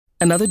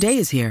Another day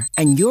is here,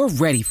 and you're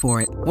ready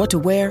for it. What to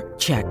wear?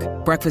 Check.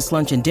 Breakfast,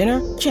 lunch, and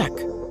dinner? Check.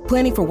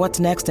 Planning for what's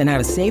next and how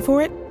to save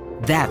for it?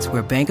 That's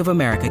where Bank of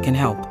America can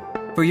help.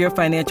 For your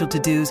financial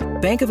to-dos,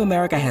 Bank of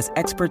America has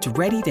experts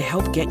ready to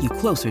help get you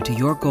closer to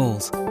your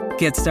goals.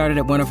 Get started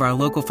at one of our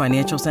local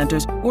financial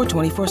centers or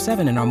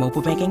 24/7 in our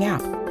mobile banking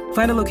app.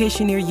 Find a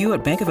location near you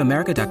at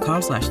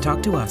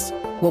bankofamerica.com/talktous.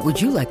 What would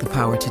you like the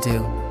power to do?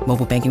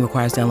 Mobile banking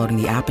requires downloading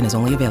the app and is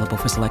only available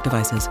for select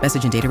devices.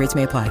 Message and data rates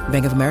may apply.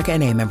 Bank of America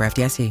N.A., member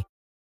FDIC.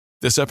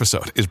 This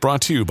episode is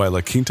brought to you by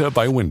La Quinta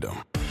by Wyndham.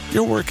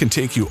 Your work can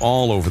take you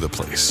all over the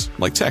place,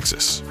 like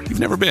Texas. You've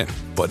never been,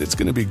 but it's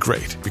going to be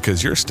great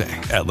because you're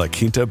staying at La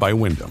Quinta by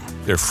Wyndham.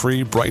 Their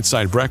free Bright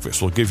Side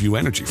breakfast will give you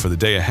energy for the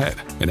day ahead.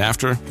 And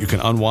after, you can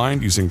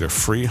unwind using their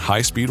free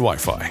high-speed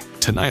Wi-Fi.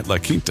 Tonight, La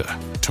Quinta.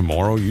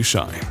 Tomorrow, you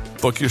shine.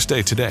 Book your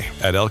stay today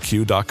at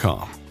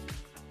LQ.com.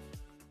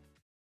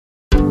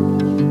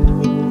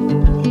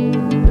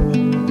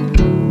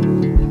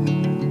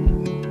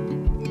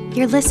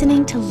 You're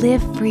listening to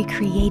Live Free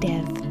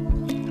Creative,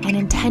 an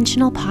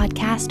intentional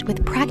podcast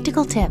with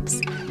practical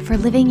tips for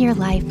living your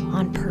life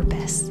on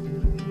purpose.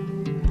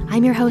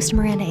 I'm your host,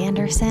 Miranda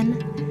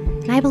Anderson,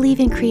 and I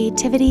believe in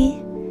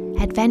creativity,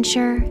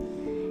 adventure,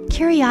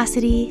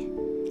 curiosity,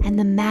 and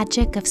the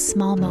magic of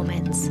small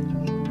moments.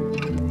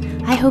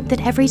 I hope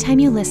that every time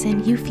you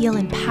listen, you feel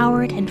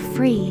empowered and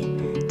free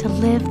to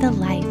live the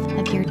life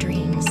of your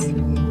dreams.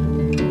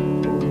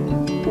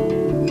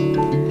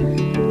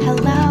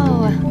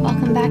 Hello,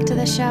 welcome back to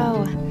the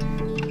show.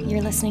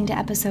 You're listening to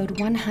episode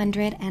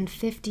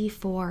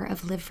 154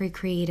 of Live Free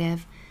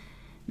Creative.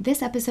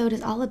 This episode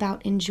is all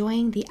about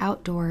enjoying the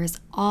outdoors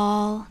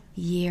all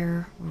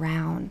year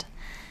round.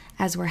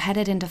 As we're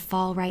headed into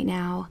fall right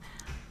now,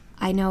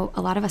 I know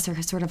a lot of us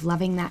are sort of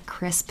loving that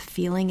crisp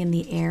feeling in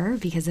the air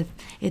because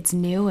it's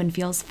new and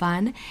feels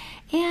fun.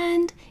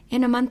 And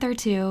in a month or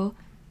two,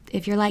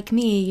 if you're like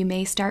me, you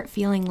may start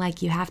feeling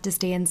like you have to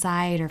stay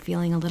inside or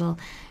feeling a little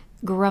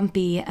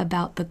grumpy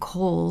about the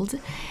cold.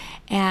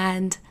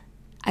 And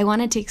I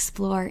wanted to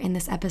explore in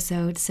this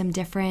episode some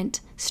different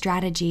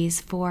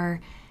strategies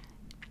for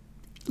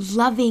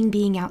loving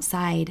being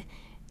outside.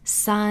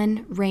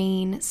 Sun,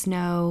 rain,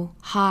 snow,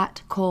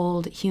 hot,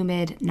 cold,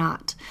 humid,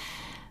 not.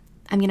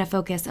 I'm going to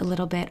focus a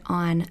little bit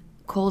on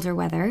colder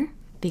weather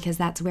because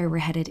that's where we're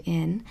headed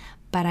in,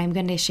 but I'm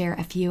going to share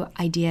a few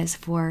ideas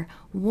for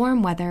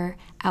warm weather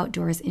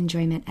outdoors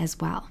enjoyment as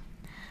well.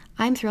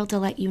 I'm thrilled to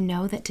let you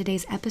know that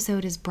today's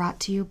episode is brought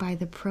to you by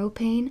the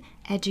Propane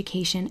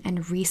Education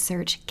and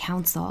Research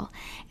Council.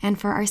 And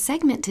for our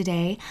segment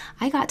today,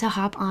 I got to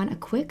hop on a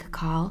quick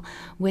call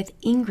with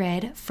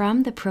Ingrid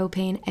from the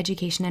Propane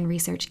Education and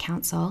Research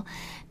Council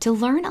to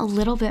learn a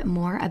little bit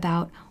more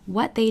about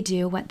what they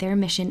do, what their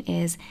mission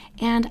is,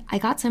 and I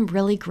got some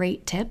really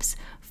great tips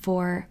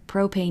for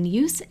propane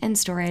use and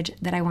storage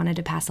that I wanted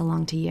to pass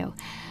along to you.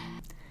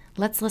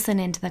 Let's listen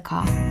into the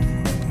call.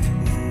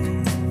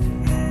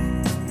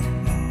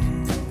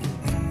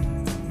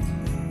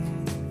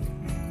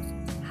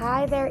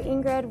 Hi there,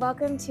 Ingrid.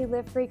 Welcome to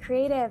Live Free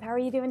Creative. How are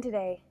you doing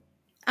today?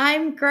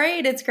 I'm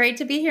great. It's great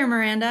to be here,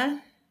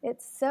 Miranda.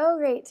 It's so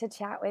great to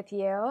chat with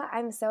you.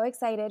 I'm so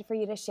excited for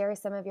you to share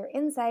some of your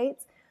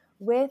insights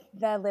with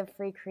the Live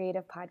Free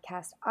Creative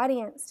podcast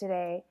audience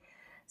today.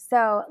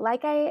 So,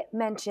 like I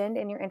mentioned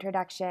in your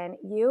introduction,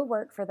 you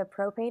work for the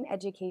Propane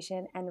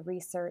Education and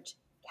Research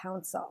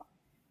Council.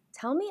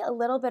 Tell me a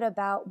little bit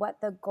about what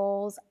the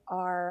goals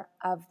are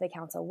of the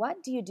council.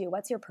 What do you do?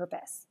 What's your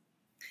purpose?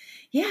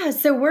 Yeah,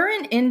 so we're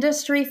an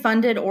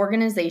industry-funded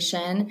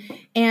organization,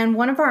 and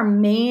one of our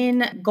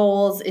main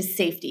goals is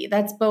safety.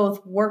 That's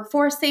both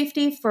workforce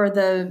safety for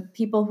the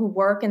people who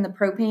work in the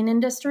propane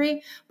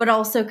industry, but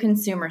also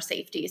consumer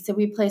safety. So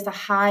we place a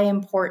high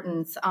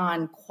importance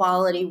on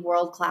quality,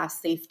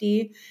 world-class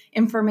safety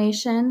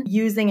information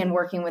using and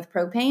working with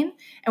propane.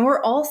 And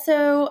we're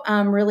also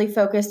really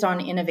focused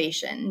on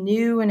innovation,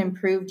 new and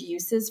improved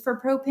uses for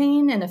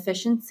propane and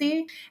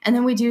efficiency. And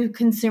then we do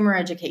consumer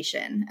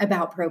education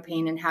about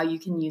propane and how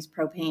you can use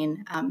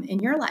propane in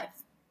your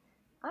life.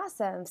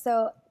 Awesome.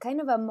 So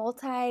kind of a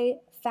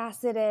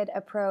multifaceted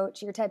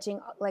approach. You're touching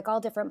like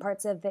all different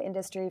parts of the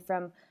industry,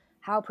 from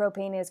how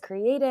propane is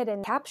created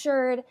and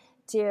captured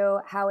to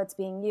how it's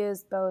being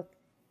used both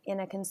in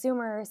a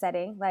consumer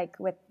setting, like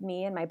with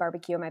me and my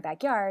barbecue in my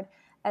backyard,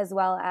 as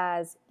well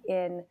as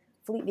in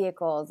fleet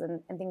vehicles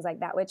and things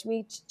like that, which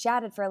we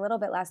chatted for a little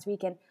bit last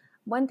week. And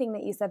one thing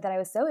that you said that I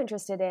was so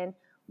interested in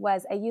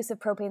was a use of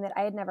propane that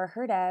I had never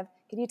heard of.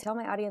 Could you tell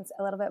my audience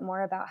a little bit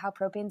more about how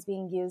propane is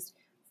being used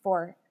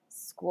for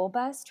school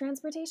bus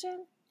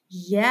transportation?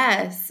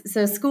 Yes.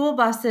 So school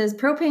buses,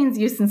 propane's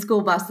use in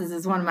school buses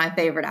is one of my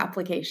favorite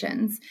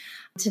applications.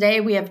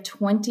 Today, we have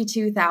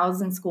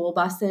 22,000 school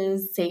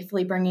buses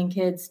safely bringing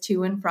kids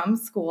to and from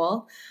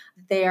school.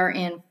 They are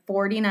in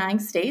 49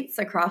 states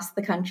across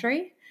the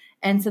country.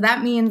 And so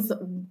that means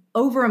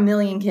over 1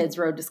 million kids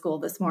rode to school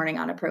this morning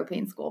on a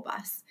propane school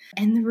bus.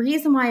 And the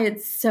reason why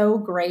it's so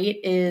great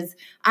is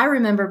I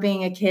remember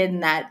being a kid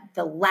and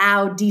the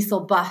loud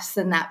diesel bus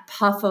and that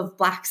puff of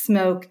black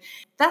smoke.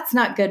 That's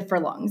not good for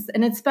lungs,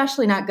 and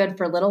especially not good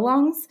for little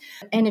lungs.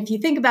 And if you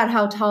think about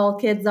how tall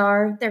kids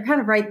are, they're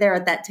kind of right there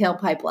at that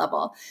tailpipe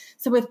level.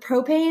 So with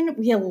propane,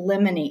 we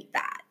eliminate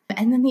that.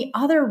 And then the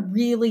other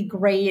really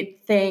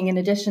great thing, in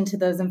addition to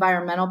those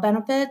environmental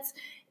benefits,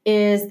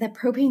 is that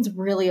propane's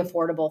really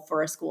affordable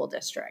for a school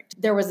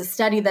district. There was a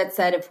study that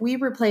said if we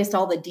replaced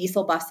all the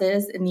diesel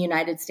buses in the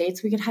United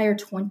States, we could hire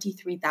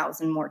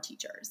 23,000 more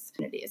teachers.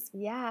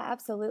 Yeah,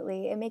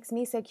 absolutely. It makes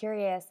me so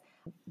curious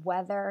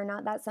whether or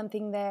not that's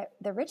something that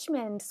the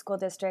Richmond School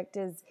District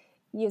is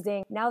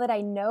using. Now that I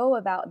know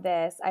about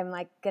this, I'm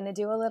going to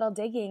do a little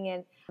digging.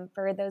 And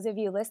for those of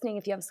you listening,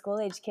 if you have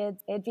school-age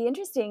kids, it'd be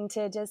interesting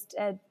to just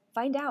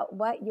find out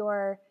what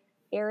your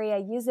area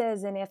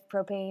uses and if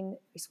propane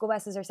school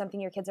buses are something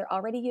your kids are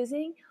already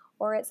using,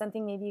 or it's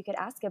something maybe you could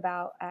ask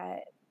about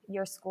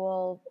your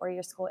school or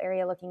your school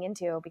area looking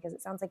into, because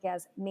it sounds like it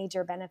has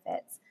major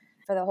benefits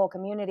for the whole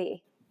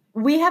community.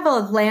 We have a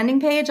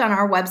landing page on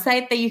our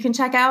website that you can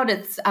check out.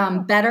 It's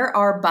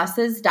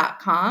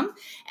betterourbuses.com,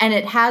 and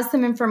it has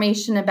some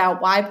information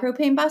about why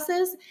propane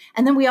buses.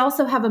 And then we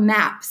also have a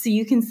map so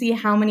you can see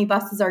how many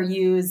buses are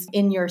used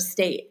in your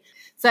state.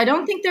 So I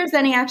don't think there's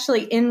any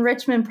actually in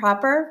Richmond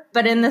proper,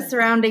 but in the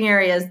surrounding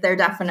areas, there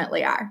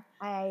definitely are.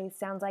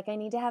 Sounds like I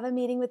need to have a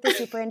meeting with the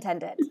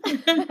superintendent.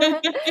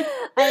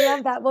 I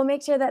love that. We'll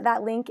make sure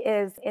that link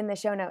is in the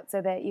show notes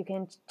so that you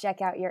can check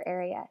out your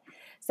area.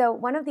 So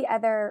one of the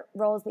other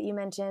roles that you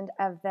mentioned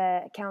of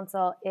the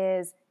council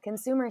is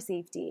consumer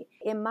safety.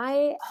 In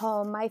my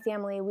home, my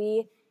family,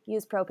 we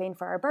use propane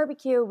for our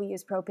barbecue. We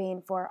use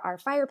propane for our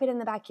fire pit in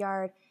the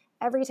backyard.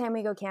 Every time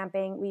we go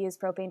camping, we use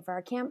propane for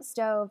our camp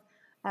stove.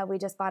 We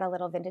just bought a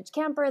little vintage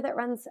camper that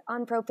runs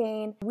on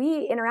propane.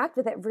 We interact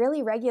with it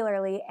really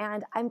regularly,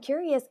 and I'm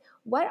curious,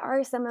 what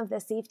are some of the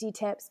safety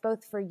tips,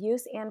 both for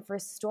use and for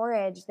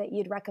storage, that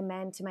you'd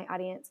recommend to my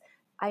audience?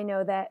 I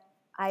know that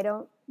I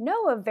don't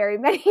know of very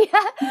many,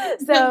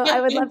 so I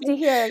would love to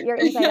hear your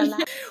insight on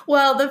that.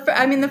 Well,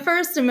 the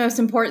first and most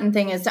important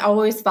thing is to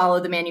always follow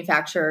the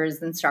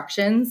manufacturer's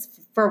instructions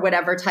for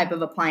whatever type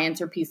of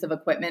appliance or piece of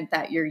equipment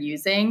that you're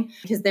using,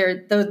 because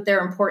they're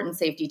important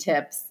safety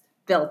tips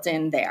built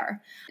in there.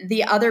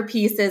 The other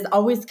piece is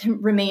always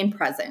remain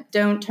present.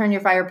 Don't turn your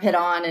fire pit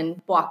on and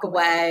walk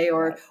away,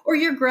 or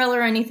your grill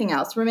or anything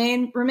else.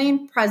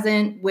 Remain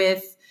present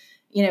with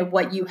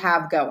what you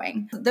have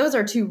going. Those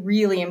are two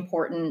really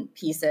important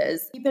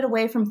pieces. Keep it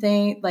away from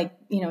things like,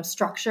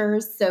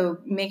 structures. So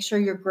make sure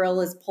your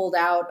grill is pulled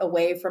out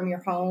away from your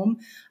home.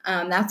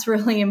 That's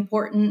really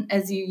important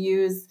as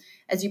you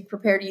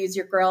prepare to use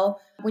your grill.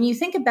 When you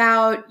think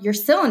about your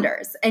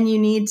cylinders and you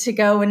need to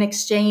go and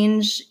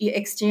exchange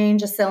a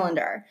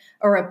cylinder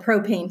or a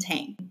propane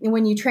tank,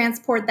 when you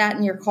transport that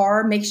in your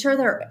car, make sure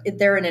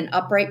they're in an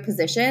upright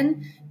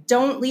position.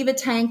 Don't leave a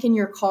tank in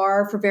your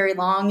car for very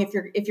long.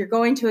 If you're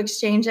going to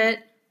exchange it,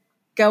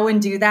 go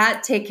and do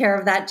that. Take care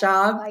of that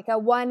job. Like a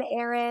one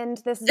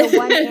errand. This is a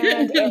one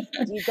errand.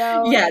 If you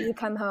go and you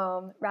come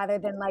home, rather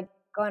than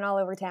going all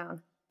over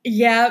town.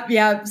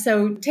 Yeah.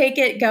 So take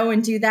it, go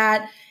and do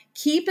that.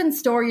 Keep and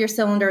store your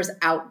cylinders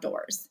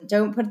outdoors.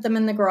 Don't put them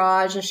in the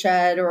garage, a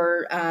shed,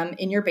 or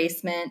in your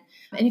basement.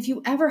 And if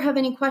you ever have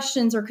any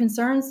questions or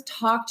concerns,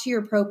 talk to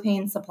your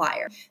propane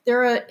supplier.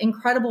 They're an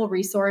incredible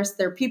resource.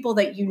 They're people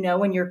that you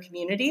know in your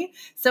community.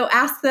 So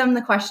ask them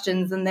the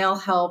questions and they'll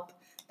help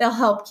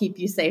keep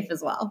you safe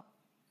as well.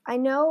 I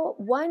know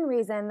one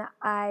reason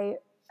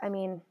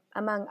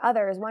among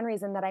others, one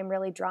reason that I'm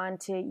really drawn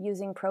to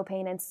using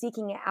propane and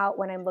seeking it out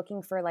when I'm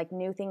looking for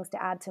new things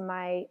to add to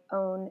my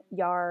own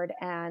yard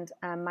and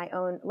my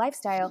own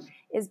lifestyle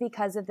is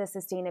because of the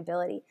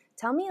sustainability.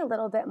 Tell me a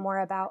little bit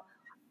more about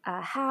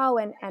how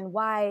and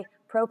why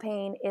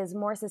propane is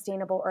more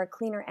sustainable or a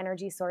cleaner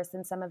energy source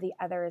than some of the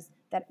others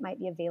that might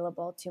be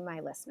available to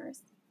my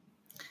listeners.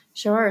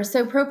 Sure.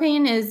 So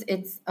propane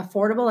it's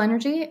affordable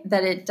energy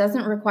that it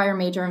doesn't require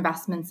major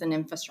investments in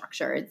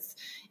infrastructure. It's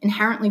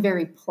inherently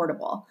very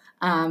portable,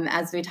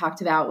 as we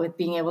talked about with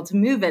being able to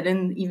move it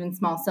in even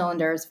small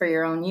cylinders for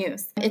your own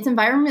use. It's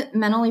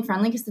environmentally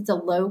friendly because it's a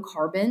low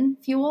carbon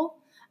fuel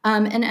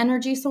and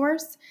energy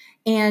source.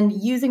 And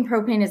using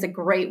propane is a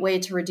great way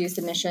to reduce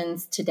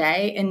emissions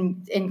today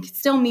and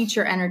still meet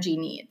your energy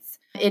needs.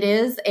 It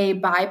is a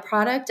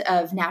byproduct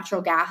of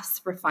natural gas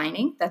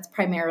refining. That's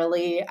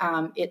primarily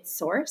its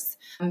source.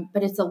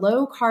 But it's a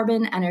low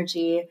carbon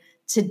energy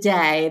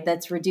today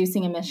that's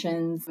reducing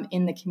emissions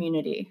in the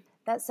community.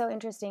 That's so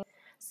interesting.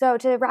 So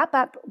to wrap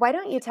up, why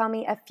don't you tell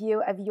me a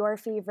few of your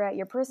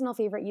personal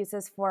favorite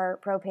uses for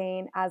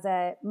propane as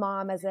a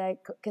mom, as a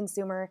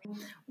consumer?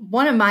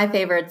 One of my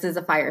favorites is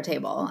a fire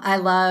table. I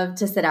love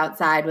to sit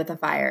outside with a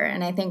fire.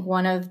 And I think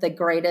one of the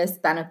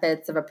greatest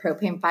benefits of a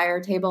propane fire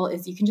table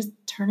is you can just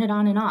turn it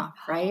on and off,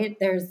 right?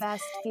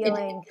 Best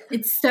feeling.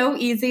 It's so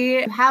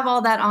easy. Have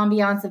all that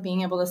ambiance of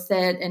being able to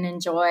sit and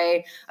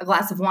enjoy a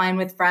glass of wine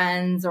with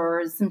friends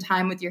or some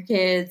time with your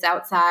kids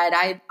outside.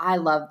 I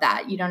love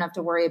that. You don't have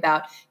to worry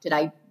about, did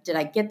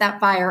I get that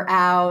fire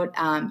out?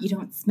 You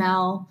don't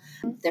smell.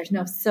 There's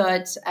no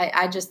soot.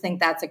 I just think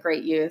that's a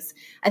great use.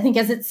 I think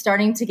as it's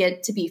starting to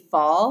get to be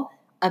fall,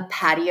 a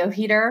patio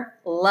heater,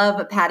 love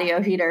a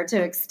patio heater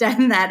to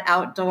extend that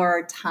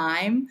outdoor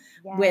time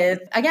with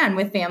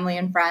family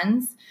and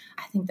friends.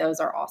 I think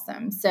those are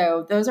awesome.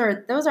 So those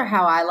are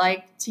how I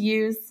like to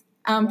use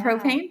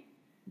propane.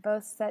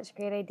 Both such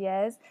great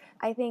ideas.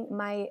 I think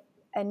my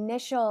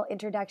initial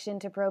introduction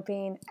to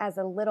propane as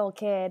a little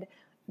kid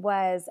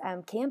was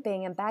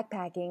camping and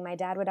backpacking. My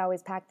dad would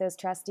always pack those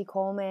trusty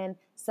Coleman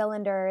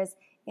cylinders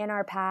in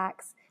our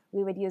packs.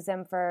 We would use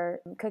them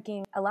for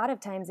cooking. A lot of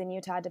times in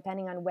Utah,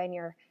 depending on when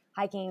you're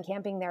hiking and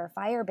camping, there are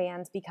fire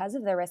bans because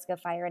of the risk of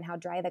fire and how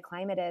dry the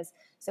climate is.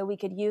 So we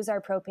could use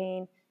our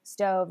propane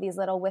stove, these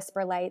little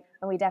whisper light,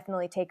 and we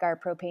definitely take our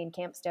propane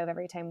camp stove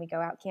every time we go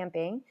out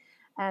camping.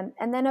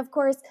 And then, of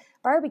course,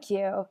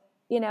 barbecue.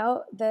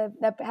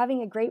 The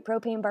having a great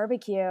propane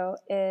barbecue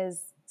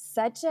is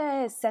such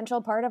a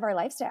central part of our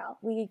lifestyle.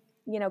 We,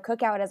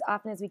 cook out as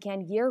often as we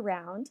can year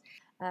round.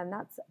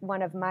 That's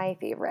one of my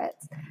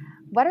favorites.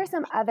 What are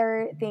some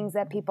other things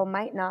that people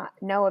might not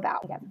know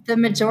about? The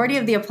majority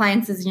of the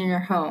appliances in your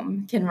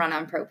home can run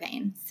on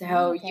propane.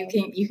 So you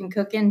can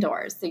cook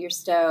indoors. So your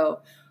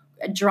stove,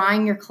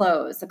 drying your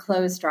clothes, a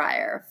clothes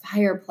dryer,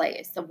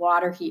 fireplace, a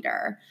water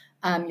heater,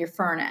 your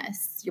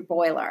furnace, your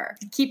boiler.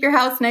 Keep your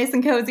house nice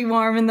and cozy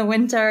warm in the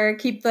winter.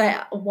 Keep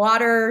the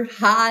water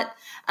hot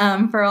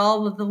for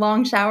all of the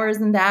long showers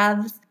and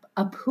baths.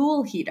 A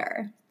pool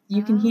heater.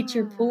 You can heat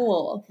your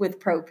pool with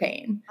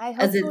propane. I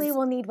hopefully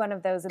will need one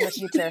of those in the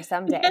future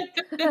someday.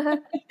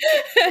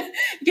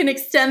 You can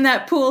extend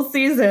that pool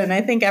season.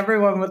 I think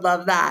everyone would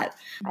love that.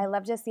 I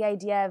love just the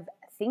idea of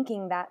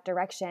thinking that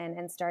direction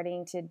and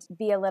starting to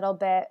be a little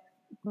bit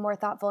more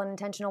thoughtful and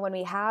intentional when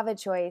we have a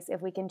choice,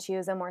 if we can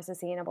choose a more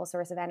sustainable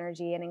source of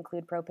energy and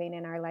include propane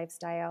in our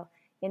lifestyle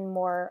in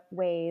more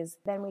ways,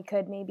 then we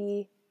could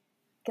maybe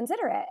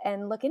consider it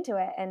and look into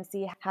it and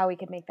see how we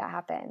could make that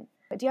happen.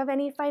 But do you have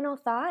any final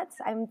thoughts?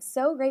 I'm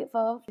so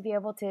grateful to be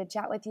able to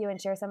chat with you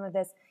and share some of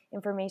this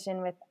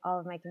information with all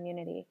of my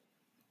community.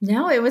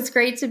 No, it was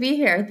great to be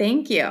here.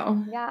 Thank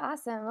you. Yeah,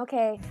 awesome.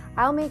 Okay.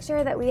 I'll make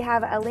sure that we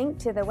have a link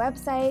to the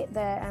website,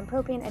 the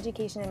Propane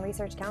Education and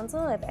Research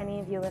Council, if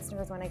any of you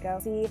listeners want to go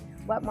see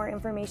what more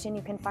information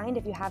you can find.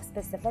 If you have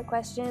specific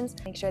questions,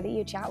 make sure that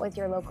you chat with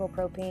your local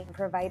propane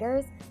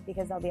providers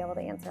because they'll be able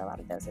to answer a lot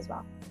of those as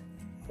well.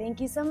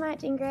 Thank you so much,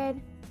 Ingrid.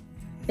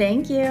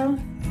 Thank you.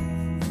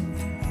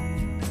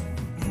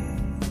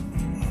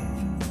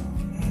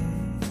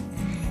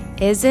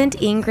 Isn't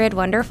Ingrid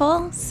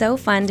wonderful? So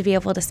fun to be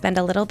able to spend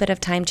a little bit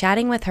of time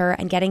chatting with her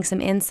and getting some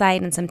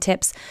insight and some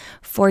tips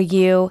for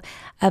you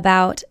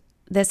about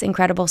this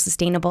incredible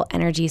sustainable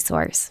energy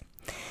source.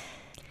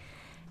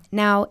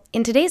 Now,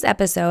 in today's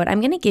episode, I'm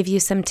going to give you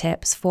some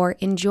tips for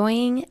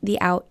enjoying the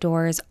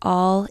outdoors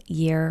all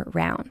year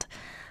round.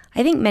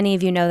 I think many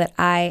of you know that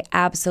I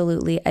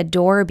absolutely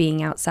adore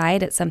being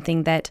outside. It's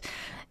something that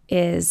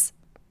is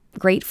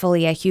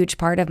gratefully a huge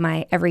part of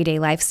my everyday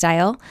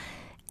lifestyle.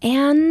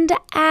 And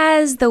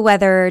as the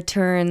weather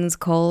turns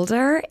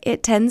colder,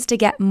 it tends to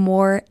get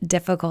more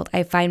difficult.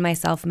 I find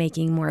myself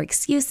making more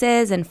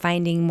excuses and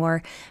finding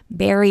more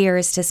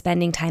barriers to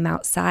spending time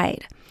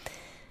outside.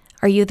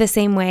 Are you the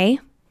same way?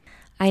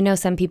 I know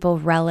some people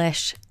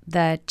relish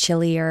the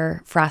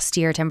chillier,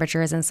 frostier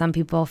temperatures, and some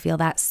people feel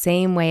that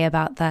same way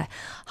about the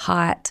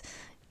hot,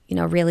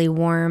 really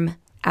warm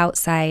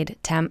outside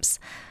temps.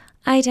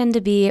 I tend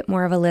to be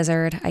more of a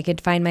lizard. I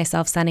could find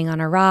myself sunning on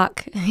a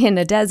rock in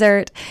a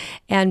desert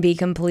and be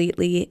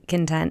completely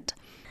content.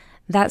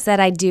 That said,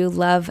 I do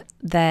love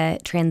the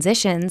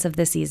transitions of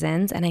the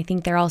seasons, and I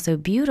think they're also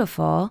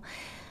beautiful.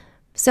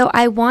 So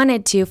I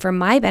wanted to, for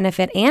my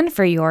benefit and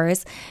for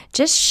yours,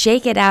 just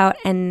shake it out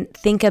and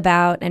think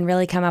about and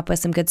really come up with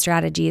some good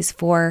strategies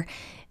for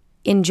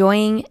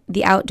enjoying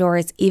the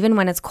outdoors even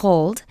when it's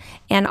cold.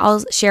 And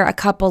I'll share a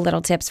couple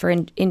little tips for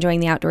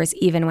enjoying the outdoors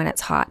even when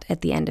it's hot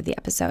at the end of the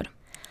episode.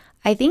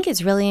 I think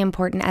it's really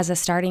important as a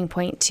starting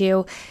point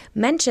to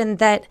mention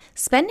that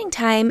spending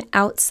time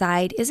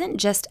outside isn't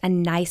just a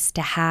nice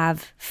to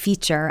have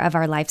feature of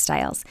our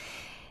lifestyles.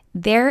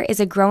 There is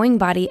a growing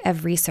body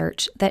of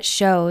research that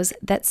shows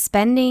that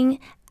spending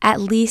at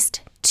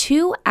least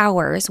 2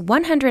 hours,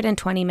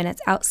 120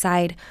 minutes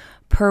outside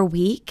per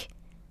week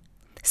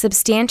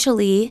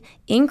substantially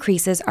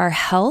increases our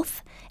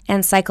health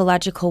and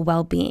psychological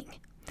well-being.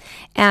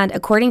 And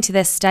according to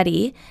this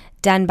study,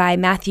 done by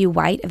Matthew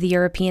White of the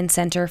European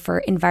Centre for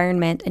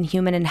Environment and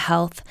Human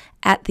Health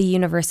at the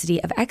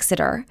University of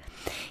Exeter,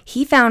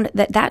 he found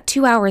that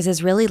 2 hours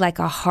is really like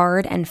a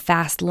hard and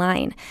fast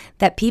line,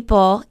 that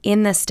people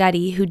in the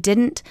study who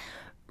didn't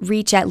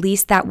reach at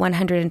least that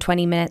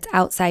 120 minutes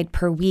outside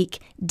per week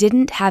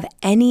didn't have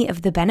any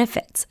of the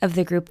benefits of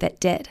the group that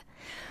did.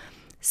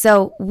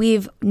 So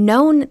we've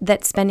known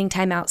that spending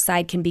time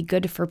outside can be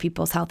good for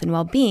people's health and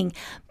well-being,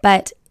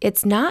 but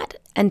it's not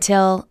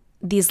until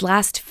these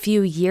last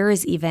few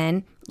years,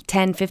 even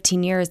 10,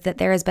 15 years, that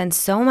there has been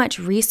so much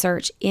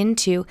research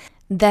into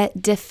the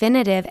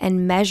definitive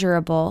and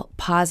measurable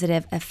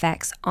positive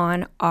effects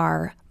on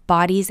our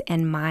bodies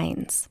and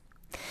minds.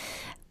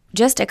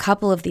 Just a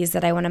couple of these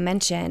that I want to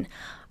mention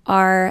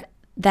are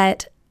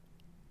that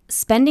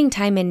spending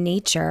time in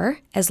nature,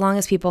 as long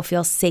as people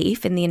feel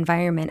safe in the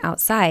environment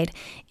outside,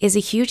 is a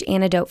huge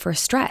antidote for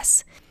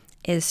stress.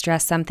 Is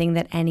stress something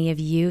that any of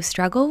you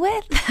struggle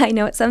with? I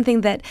know it's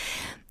something that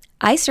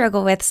I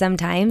struggle with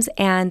sometimes,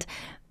 and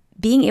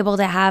being able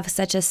to have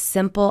such a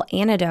simple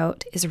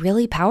antidote is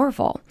really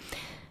powerful.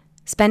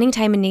 Spending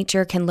time in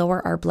nature can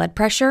lower our blood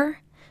pressure,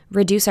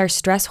 reduce our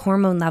stress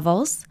hormone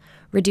levels,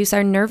 reduce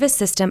our nervous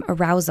system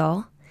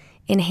arousal,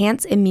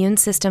 enhance immune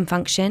system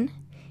function,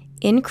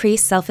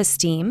 increase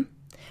self-esteem,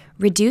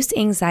 reduce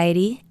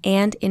anxiety,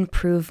 and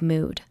improve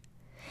mood.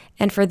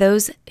 And for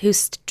those who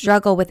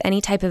struggle with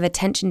any type of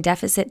attention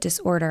deficit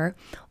disorder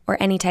or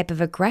any type of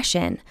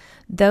aggression,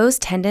 those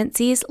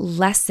tendencies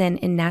lessen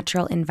in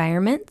natural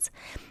environments.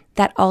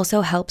 That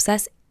also helps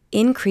us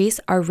increase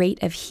our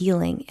rate of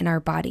healing in our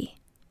body.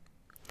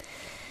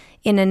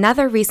 In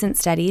another recent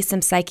study,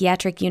 some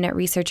psychiatric unit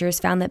researchers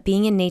found that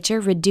being in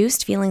nature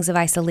reduced feelings of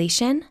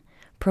isolation,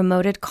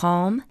 promoted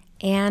calm,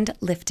 and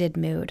lifted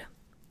mood.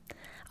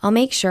 I'll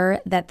make sure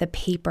that the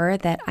paper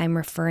that I'm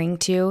referring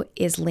to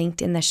is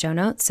linked in the show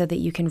notes so that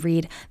you can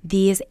read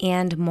these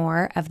and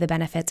more of the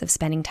benefits of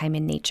spending time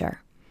in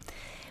nature.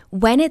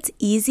 When it's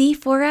easy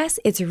for us,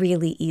 it's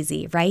really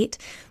easy, right?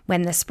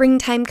 When the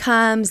springtime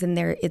comes and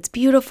it's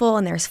beautiful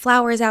and there's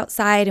flowers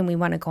outside and we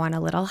want to go on a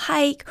little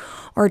hike,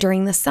 or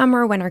during the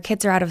summer when our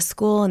kids are out of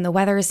school and the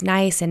weather is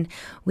nice and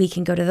we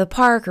can go to the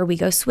park or we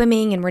go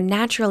swimming and we're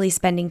naturally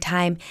spending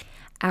time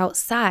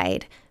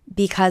outside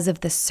because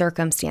of the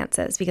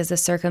circumstances, because the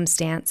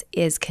circumstance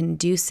is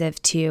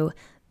conducive to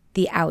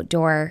the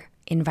outdoor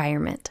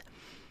environment.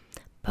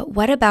 But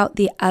what about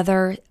the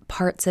other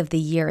parts of the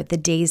year, the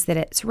days that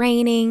it's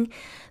raining,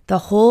 the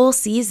whole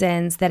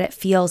seasons that it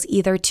feels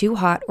either too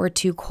hot or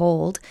too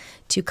cold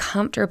to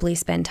comfortably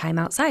spend time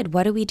outside?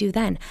 What do we do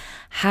then?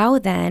 How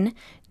then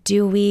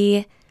do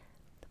we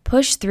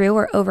push through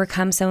or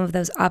overcome some of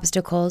those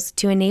obstacles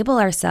to enable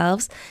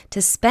ourselves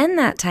to spend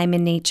that time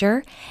in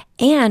nature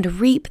and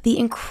reap the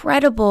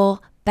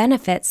incredible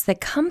benefits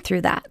that come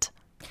through that?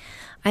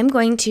 I'm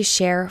going to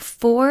share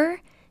 4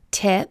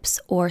 tips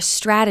or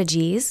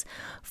strategies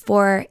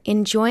for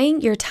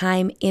enjoying your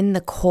time in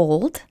the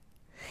cold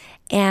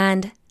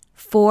and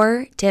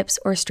 4 tips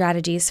or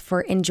strategies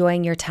for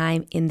enjoying your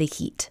time in the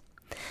heat.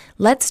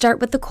 Let's start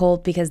with the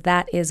cold because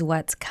that is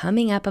what's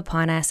coming up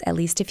upon us, at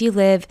least if you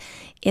live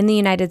in the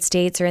United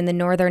States or in the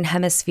Northern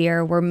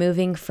Hemisphere. We're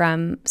moving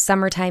from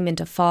summertime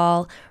into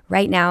fall.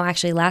 Right now,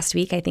 actually last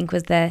week, I think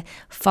was the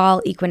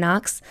fall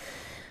equinox.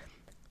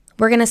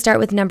 We're going to start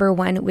with number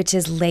 1, which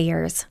is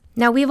layers.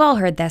 Now, we've all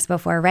heard this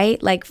before,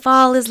 right? Like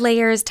fall is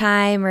layers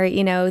time,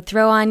 or,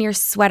 throw on your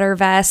sweater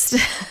vest.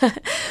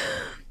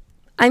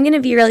 I'm going to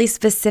be really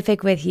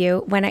specific with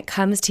you when it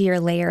comes to your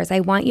layers.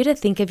 I want you to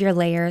think of your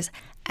layers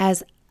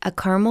as a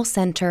caramel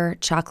center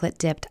chocolate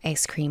dipped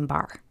ice cream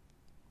bar.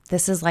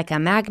 This is like a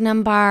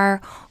Magnum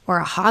bar or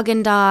a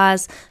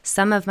Haagen-Dazs.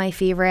 Some of my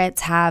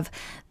favorites have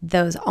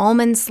those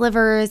almond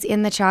slivers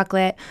in the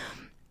chocolate.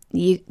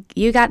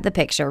 You got the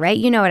picture, right?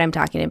 You know what I'm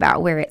talking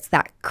about, where it's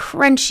that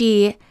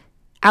crunchy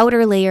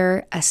outer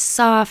layer, a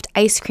soft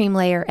ice cream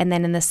layer, and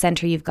then in the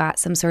center you've got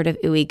some sort of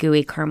ooey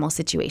gooey caramel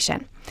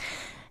situation.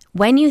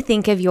 When you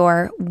think of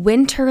your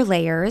winter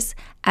layers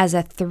as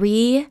a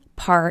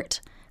 3-part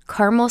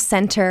caramel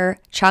center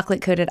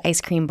chocolate-coated ice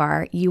cream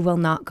bar, you will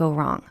not go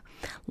wrong.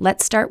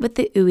 Let's start with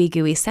the ooey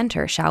gooey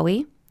center, shall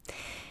we?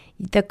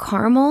 The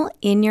caramel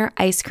in your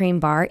ice cream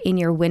bar, in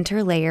your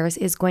winter layers,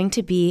 is going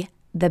to be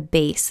the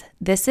base.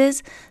 This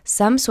is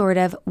some sort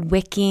of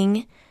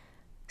wicking,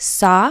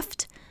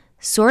 soft,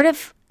 sort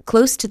of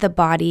close to the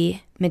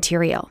body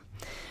material.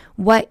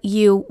 What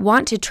you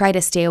want to try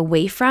to stay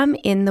away from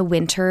in the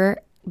winter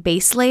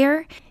base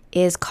layer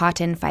is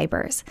cotton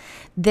fibers.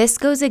 This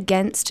goes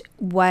against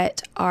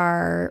what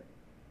our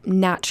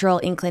natural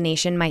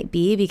inclination might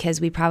be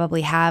because we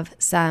probably have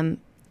some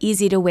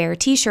easy to wear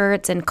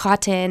t-shirts and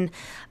cotton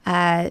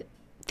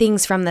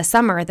things from the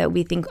summer that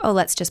we think, oh,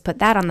 let's just put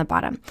that on the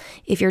bottom.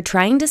 If you're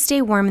trying to stay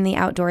warm in the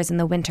outdoors in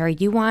the winter,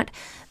 you want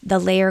the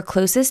layer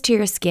closest to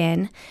your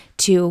skin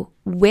to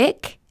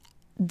wick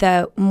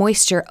the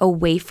moisture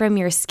away from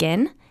your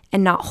skin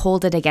and not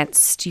hold it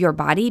against your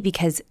body,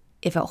 because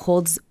if it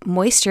holds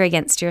moisture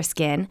against your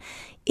skin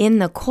in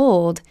the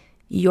cold,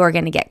 you're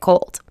going to get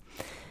cold.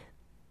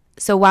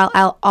 So while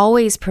I'll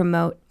always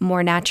promote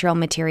more natural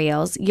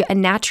materials, a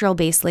natural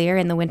base layer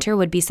in the winter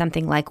would be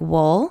something like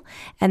wool.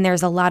 And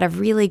there's a lot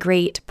of really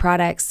great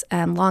products,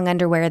 long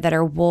underwear that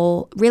are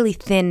wool, really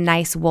thin,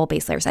 nice wool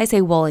base layers. I say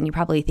wool and you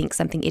probably think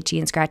something itchy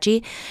and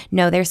scratchy.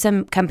 No, there's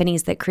some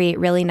companies that create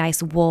really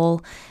nice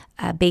wool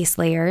base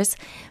layers.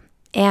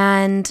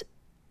 And,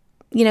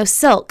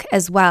 silk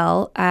as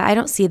well. I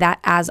don't see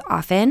that as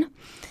often.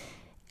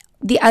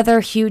 The other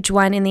huge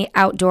one in the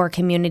outdoor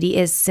community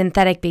is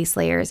synthetic base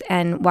layers.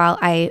 And while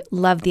I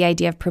love the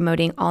idea of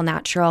promoting all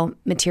natural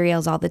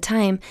materials all the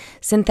time,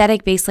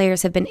 synthetic base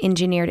layers have been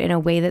engineered in a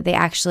way that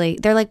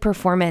they're like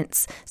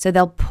performance. So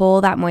they'll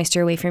pull that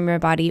moisture away from your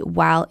body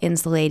while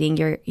insulating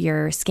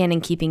your skin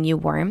and keeping you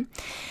warm.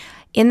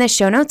 In the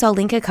show notes, I'll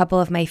link a couple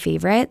of my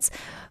favorites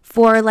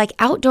for like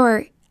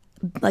outdoor,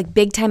 like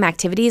big time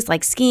activities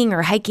like skiing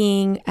or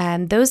hiking,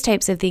 those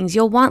types of things.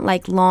 You'll want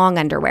like long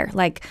underwear,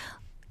 like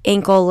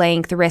ankle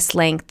length, wrist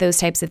length, those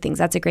types of things.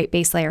 That's a great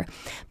base layer.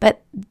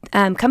 But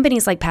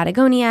companies like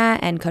Patagonia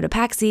and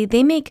Cotopaxi,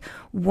 they make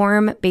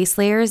warm base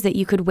layers that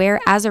you could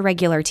wear as a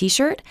regular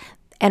t-shirt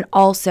and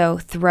also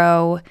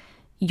throw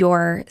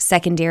your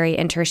secondary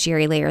and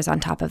tertiary layers on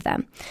top of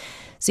them.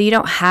 So you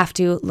don't have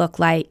to look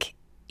like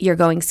you're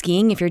going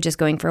skiing if you're just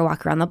going for a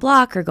walk around the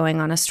block or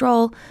going on a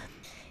stroll.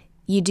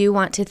 You do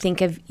want to think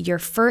of your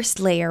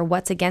first layer,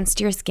 what's against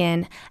your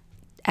skin,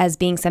 as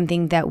being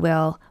something that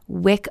will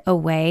wick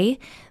away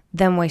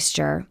the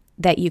moisture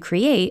that you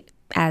create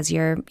as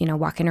you're,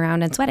 walking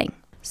around and sweating.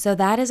 So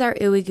that is our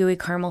Ooey Gooey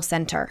Caramel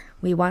Center.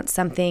 We want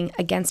something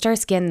against our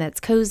skin that's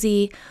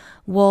cozy,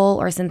 wool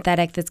or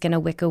synthetic, that's going to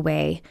wick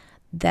away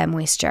the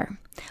moisture.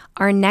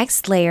 Our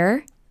next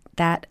layer,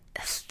 that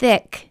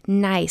thick,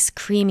 nice,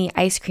 creamy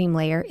ice cream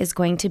layer, is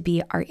going to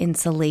be our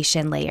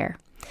insulation layer.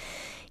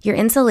 Your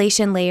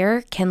insulation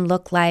layer can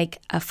look like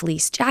a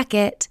fleece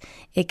jacket.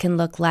 It can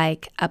look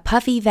like a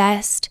puffy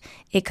vest.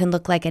 It can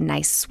look like a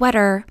nice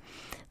sweater.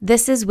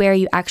 This is where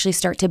you actually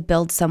start to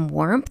build some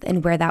warmth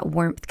and where that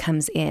warmth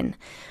comes in.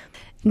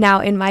 Now,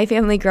 in my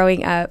family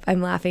growing up,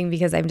 I'm laughing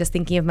because I'm just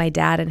thinking of my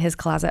dad and his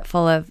closet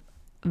full of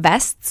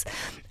vests.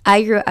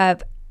 I grew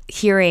up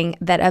hearing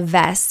that a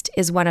vest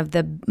is one of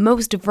the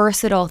most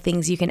versatile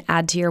things you can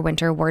add to your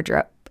winter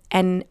wardrobe.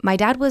 And my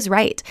dad was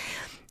right.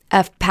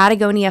 A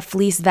Patagonia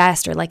fleece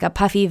vest or like a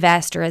puffy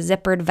vest or a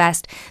zippered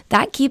vest,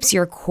 that keeps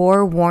your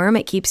core warm.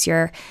 It keeps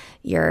your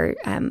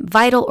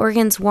vital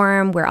organs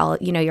warm, where all,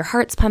 your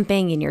heart's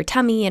pumping and your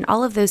tummy and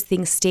all of those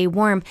things stay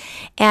warm.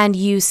 And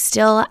you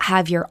still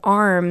have your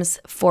arms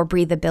for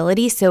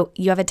breathability. So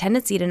you have a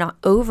tendency to not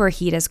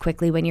overheat as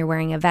quickly when you're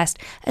wearing a vest,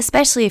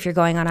 especially if you're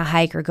going on a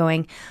hike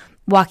or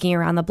walking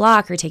around the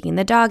block or taking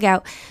the dog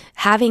out.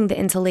 Having the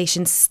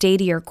insulation stay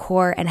to your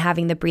core and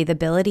having the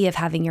breathability of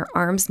having your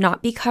arms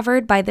not be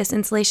covered by this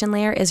insulation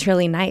layer is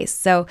really nice.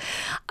 So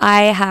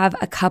I have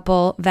a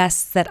couple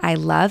vests that I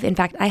love. In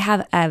fact, I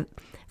have a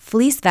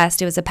fleece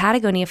vest. It was a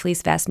Patagonia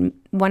fleece vest,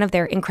 one of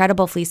their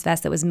incredible fleece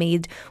vests that was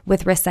made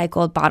with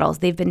recycled bottles.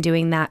 They've been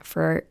doing that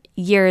for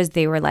years.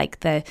 They were like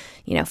the,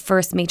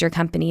 first major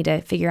company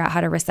to figure out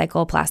how to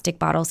recycle plastic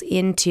bottles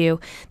into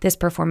this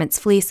performance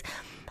fleece.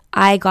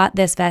 I got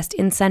this vest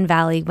in Sun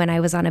Valley when I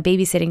was on a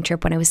babysitting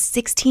trip when I was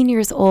 16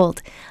 years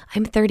old.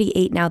 I'm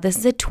 38 now. This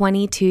is a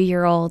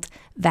 22-year-old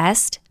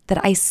vest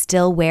that I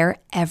still wear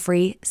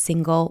every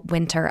single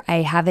winter. I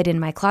have it in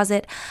my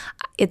closet.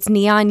 It's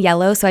neon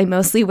yellow, so I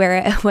mostly wear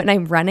it when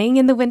I'm running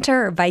in the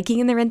winter or biking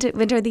in the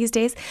winter these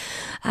days.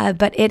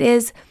 But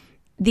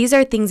these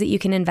are things that you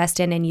can invest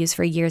in and use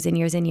for years and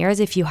years and years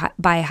if you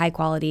buy high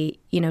quality,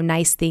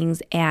 nice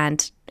things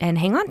and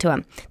hang on to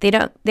them. They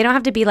don't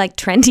have to be like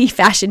trendy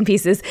fashion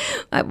pieces.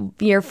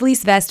 Your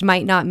fleece vest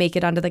might not make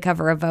it onto the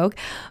cover of Vogue.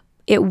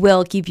 It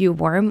will keep you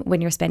warm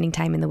when you're spending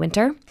time in the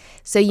winter.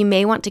 So you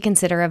may want to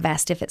consider a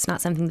vest if it's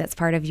not something that's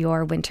part of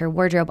your winter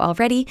wardrobe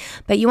already.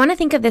 But you want to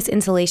think of this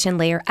insulation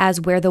layer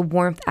as where the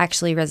warmth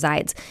actually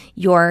resides.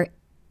 Your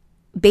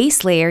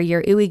base layer,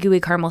 your Ooey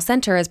Gooey Caramel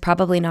Center, is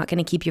probably not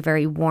going to keep you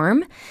very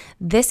warm.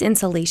 This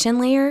insulation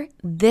layer,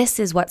 this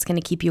is what's going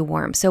to keep you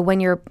warm. So when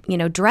you're,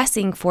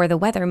 dressing for the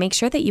weather, make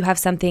sure that you have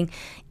something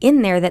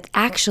in there that's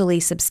actually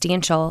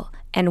substantial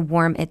and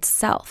warm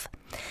itself.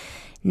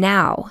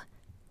 Now,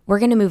 we're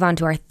going to move on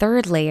to our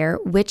third layer,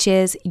 which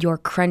is your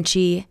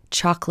crunchy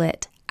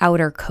chocolate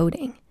outer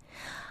coating.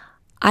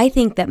 I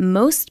think that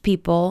most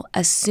people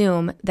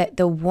assume that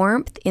the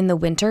warmth in the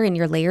winter in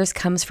your layers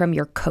comes from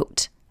your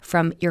coat,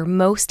 from your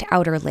most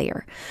outer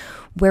layer,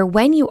 where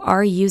when you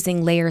are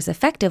using layers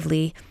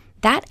effectively,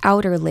 that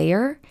outer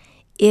layer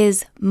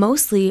is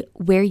mostly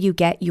where you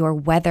get your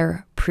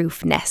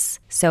weatherproofness.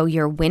 So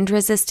your wind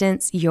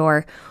resistance,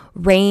 your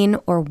rain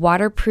or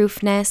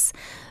waterproofness,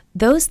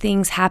 those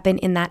things happen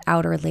in that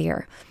outer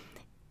layer.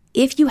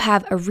 If you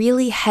have a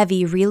really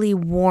heavy, really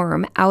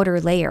warm outer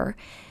layer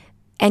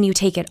and you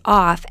take it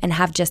off and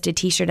have just a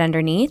t-shirt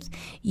underneath,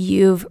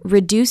 you've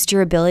reduced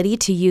your ability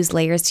to use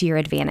layers to your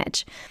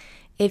advantage.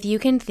 If you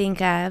can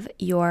think of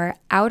your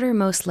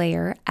outermost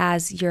layer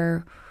as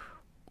your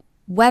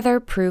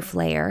weatherproof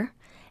layer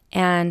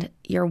and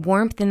your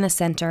warmth in the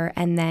center,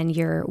 and then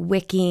your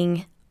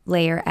wicking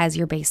layer as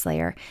your base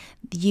layer,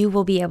 you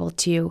will be able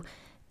to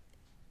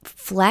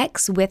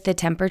flex with the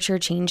temperature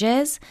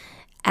changes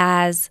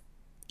as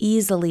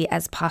easily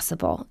as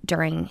possible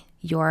during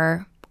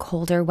your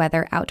colder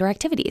weather outdoor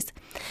activities.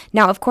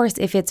 Now, of course,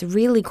 if it's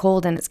really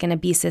cold and it's going to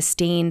be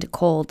sustained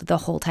cold the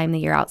whole time that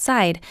you're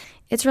outside,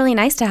 it's really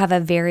nice to have a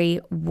very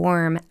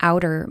warm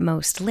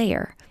outermost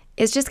layer.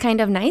 It's just kind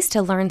of nice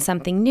to learn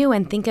something new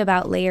and think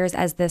about layers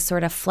as this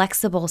sort of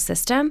flexible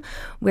system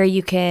where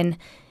you can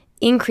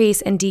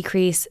increase and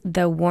decrease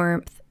the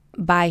warmth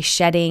by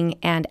shedding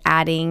and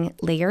adding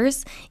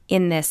layers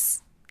in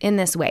this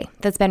way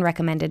that's been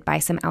recommended by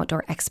some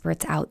outdoor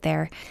experts out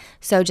there.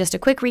 So just a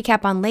quick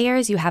recap on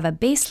layers. You have a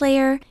base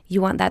layer.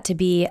 You want that to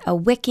be a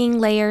wicking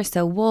layer,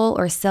 so wool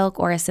or silk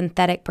or a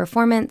synthetic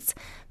performance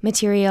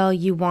material.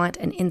 You want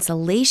an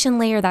insulation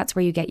layer. That's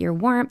where you get your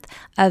warmth.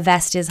 A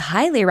vest is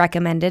highly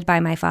recommended by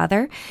my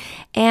father.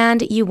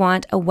 And you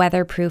want a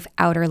weatherproof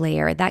outer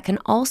layer. That can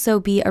also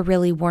be a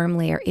really warm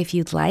layer if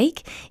you'd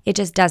like. It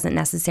just doesn't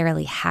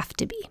necessarily have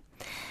to be.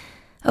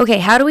 Okay,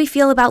 how do we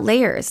feel about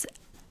layers?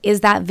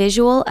 Is that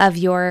visual of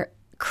your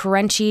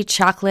crunchy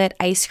chocolate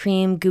ice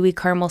cream gooey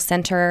caramel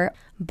center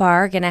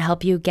bar going to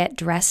help you get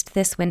dressed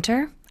this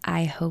winter?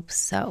 I hope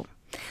so.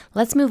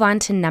 Let's move on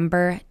to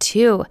number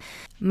 2.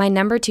 My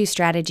number 2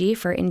 strategy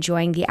for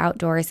enjoying the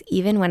outdoors,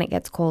 even when it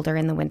gets colder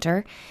in the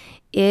winter,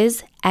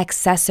 is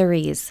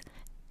accessories.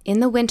 In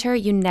the winter,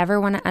 you never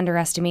want to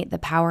underestimate the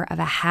power of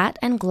a hat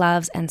and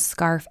gloves and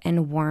scarf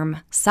and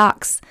warm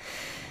socks.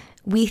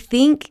 We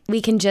think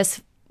we can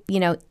just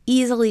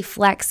easily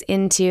flex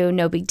into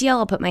no big deal,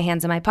 I'll put my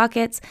hands in my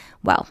pockets.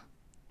 Well,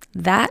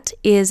 that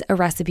is a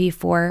recipe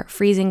for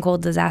freezing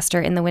cold disaster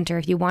in the winter.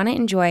 If you want to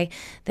enjoy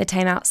the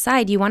time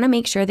outside, you want to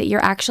make sure that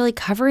you're actually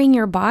covering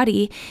your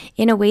body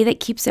in a way that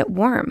keeps it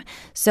warm.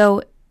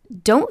 So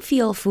don't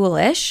feel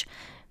foolish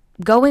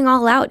going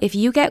all out. If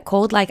you get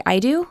cold like I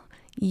do,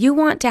 you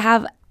want to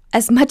have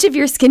as much of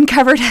your skin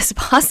covered as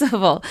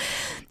possible.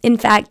 In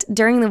fact,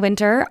 during the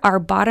winter, our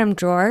bottom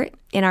drawer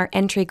in our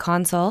entry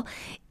console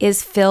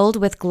is filled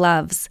with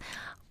gloves.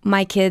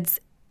 My kids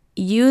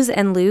use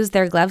and lose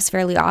their gloves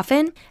fairly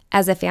often.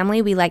 As a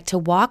family, we like to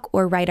walk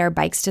or ride our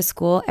bikes to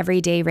school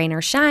every day, rain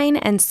or shine,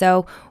 and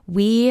so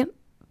we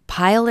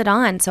pile it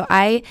on. So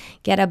I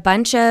get a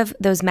bunch of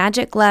those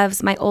magic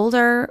gloves. My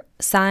older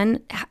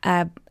son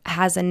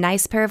has a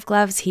nice pair of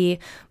gloves. He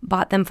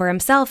bought them for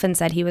himself and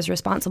said he was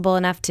responsible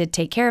enough to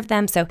take care of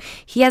them. So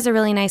he has a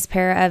really nice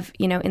pair of,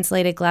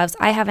 insulated gloves.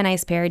 I have a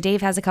nice pair.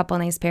 Dave has a couple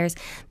nice pairs.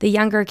 The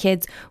younger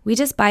kids, we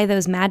just buy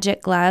those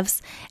magic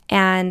gloves,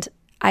 and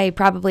I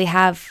probably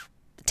have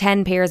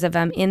 10 pairs of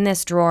them in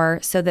this drawer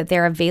so that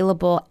they're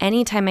available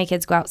anytime my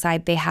kids go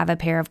outside. They have a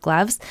pair of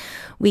gloves.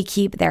 We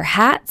keep their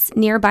hats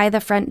nearby the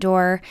front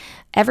door.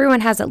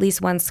 Everyone has at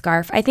least one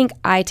scarf. I think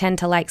I tend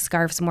to like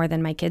scarves more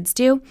than my kids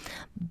do,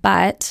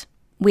 but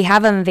we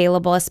have them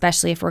available,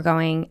 especially if we're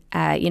going,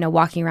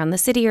 walking around the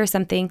city or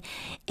something.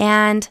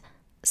 And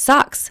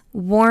socks,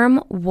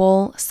 warm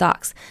wool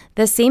socks.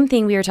 The same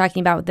thing we were talking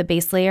about with the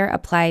base layer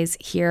applies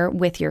here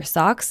with your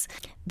socks.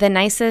 The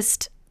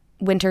nicest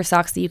winter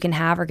socks that you can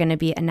have are going to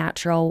be a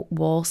natural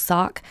wool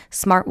sock.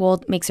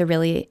 Smartwool makes a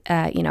really,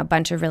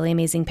 bunch of really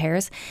amazing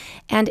pairs.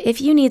 And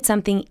if you need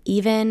something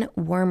even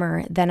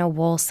warmer than a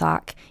wool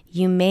sock,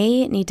 you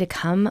may need to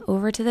come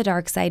over to the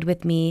dark side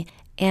with me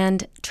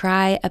and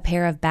try a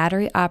pair of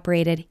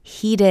battery-operated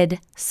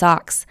heated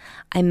socks.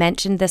 I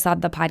mentioned this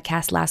on the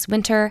podcast last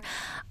winter.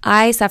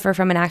 I suffer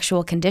from an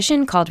actual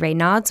condition called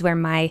Raynaud's, where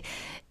my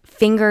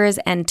fingers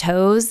and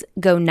toes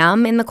go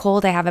numb in the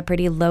cold. I have a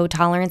pretty low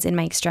tolerance in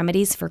my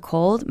extremities for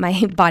cold.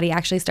 My body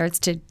actually starts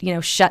to,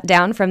 shut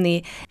down from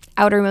the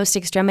outermost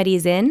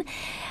extremities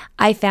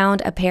I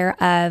found a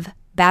pair of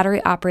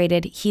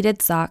battery-operated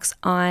heated socks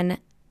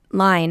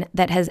online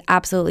that has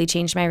absolutely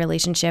changed my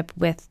relationship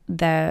with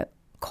the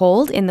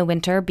cold in the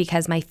winter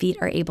because my feet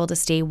are able to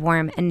stay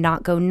warm and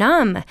not go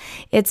numb.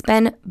 It's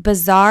been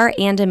bizarre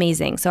and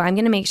amazing. So I'm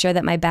going to make sure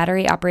that my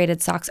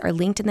battery-operated socks are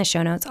linked in the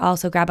show notes. I'll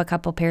also grab a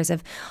couple pairs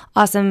of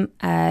awesome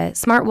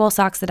Smartwool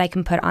socks that I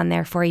can put on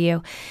there for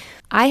you.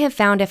 I have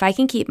found if I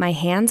can keep my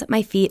hands,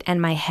 my feet,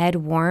 and my head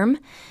warm,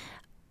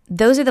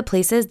 those are the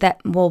places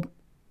that will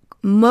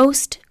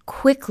most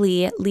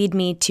quickly lead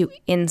me to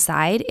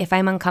inside. If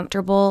I'm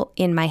uncomfortable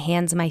in my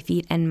hands, my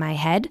feet, and my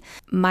head,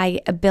 my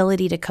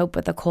ability to cope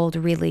with the cold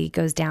really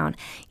goes down.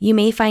 You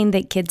may find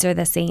that kids are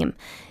the same,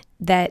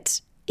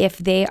 that if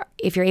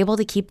you're able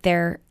to keep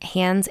their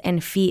hands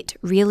and feet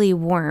really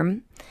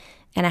warm,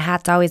 and a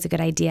hat's always a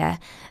good idea,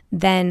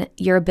 then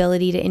your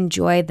ability to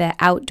enjoy the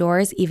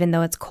outdoors, even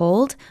though it's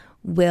cold,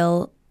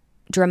 will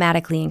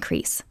dramatically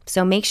increase.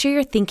 So make sure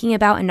you're thinking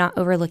about and not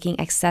overlooking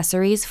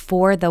accessories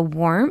for the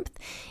warmth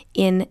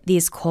in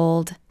these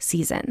cold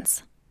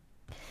seasons.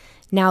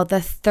 Now,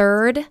 the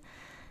third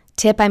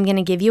tip I'm going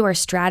to give you, or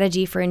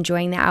strategy for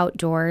enjoying the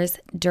outdoors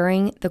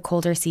during the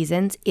colder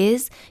seasons,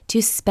 is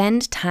to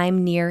spend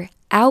time near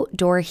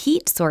outdoor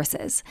heat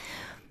sources.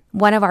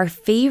 One of our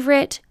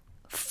favorite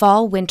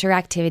fall winter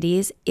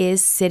activities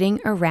is sitting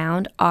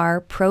around our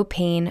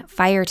propane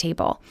fire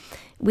table.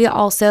 We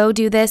also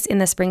do this in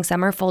the spring,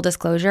 summer. Full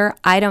disclosure,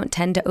 I don't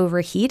tend to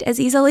overheat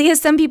as easily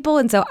as some people,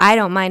 and so I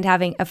don't mind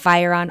having a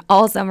fire on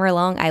all summer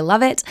long. I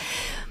love it.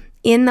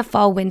 In the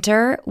fall,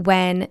 winter,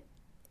 when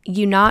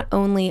you not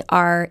only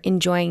are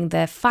enjoying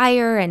the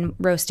fire and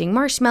roasting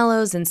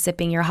marshmallows and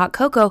sipping your hot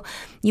cocoa,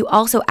 you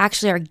also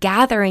actually are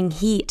gathering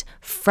heat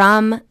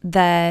from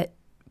the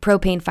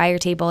propane fire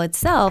table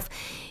itself.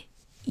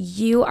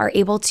 You are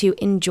able to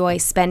enjoy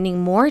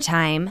spending more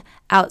time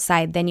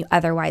outside than you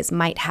otherwise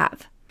might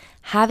have.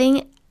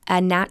 Having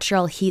a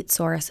natural heat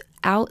source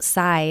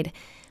outside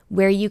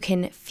where you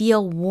can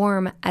feel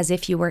warm as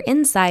if you were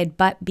inside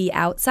but be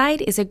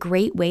outside is a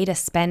great way to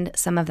spend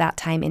some of that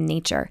time in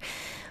nature.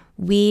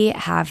 We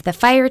have the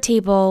fire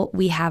table,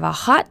 we have a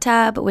hot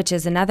tub, which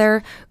is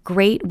another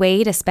great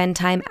way to spend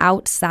time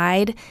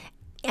outside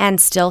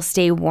and still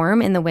stay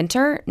warm in the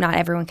winter. Not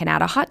everyone can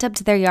add a hot tub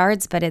to their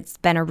yards, but it's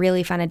been a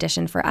really fun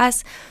addition for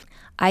us.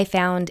 I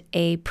found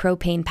a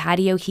propane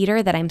patio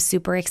heater that I'm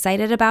super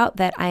excited about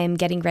that I am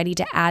getting ready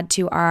to add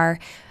to our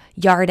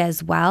yard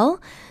as well.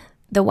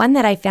 The one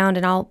that I found,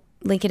 and I'll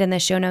link it in the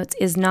show notes,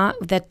 is not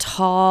the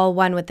tall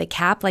one with the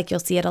cap like you'll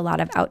see at a lot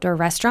of outdoor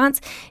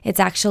restaurants. It's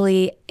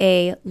actually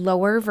a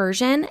lower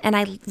version, and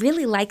I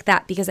really like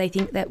that because I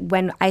think that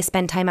when I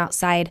spend time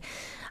outside,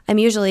 I'm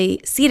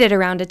usually seated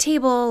around a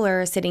table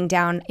or sitting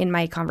down in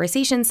my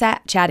conversation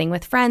set, chatting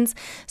with friends.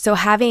 So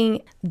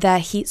having the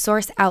heat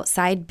source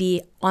outside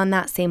be on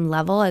that same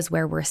level as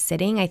where we're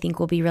sitting, I think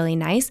will be really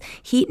nice.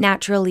 Heat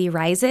naturally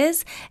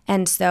rises.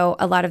 And so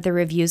a lot of the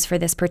reviews for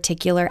this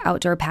particular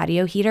outdoor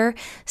patio heater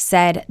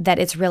said that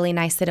it's really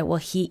nice that it will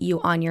heat you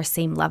on your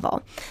same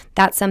level.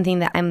 That's something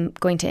that I'm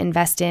going to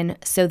invest in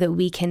so that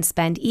we can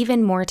spend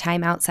even more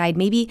time outside,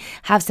 maybe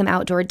have some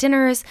outdoor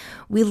dinners.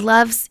 We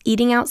love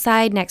eating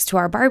outside next to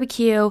our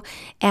barbecue.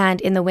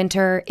 And in the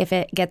winter, if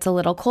it gets a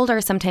little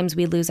colder, sometimes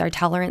we lose our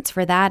tolerance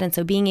for that. And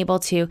so being able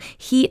to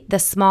heat the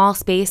small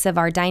space of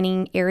our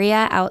dining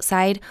area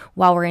outside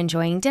while we're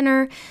enjoying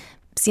dinner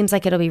seems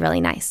like it'll be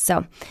really nice.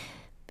 So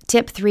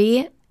tip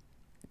 3,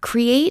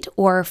 create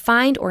or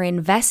find or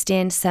invest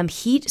in some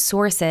heat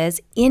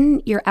sources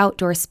in your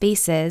outdoor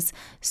spaces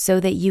so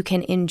that you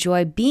can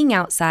enjoy being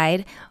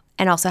outside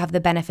and also have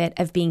the benefit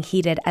of being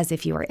heated as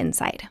if you were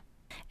inside.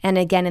 And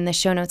again, in the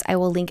show notes, I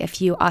will link a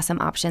few awesome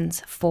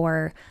options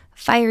for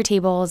fire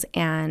tables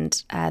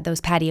and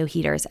those patio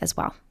heaters as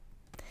well.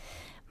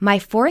 My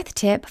 4th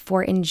tip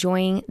for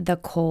enjoying the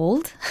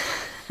cold,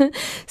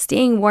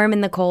 staying warm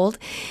in the cold,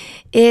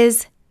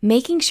 is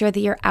making sure that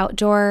your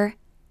outdoor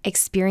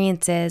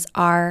experiences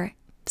are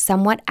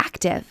somewhat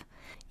active.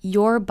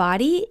 Your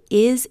body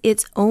is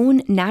its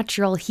own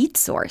natural heat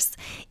source.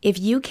 If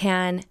you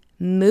can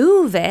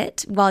move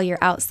it while you're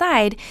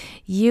outside,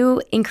 you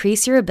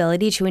increase your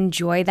ability to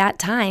enjoy that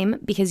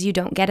time because you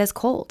don't get as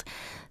cold.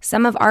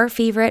 Some of our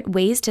favorite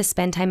ways to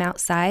spend time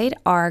outside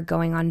are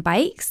going on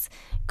bikes,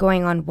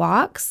 going on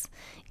walks.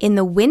 In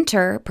the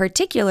winter,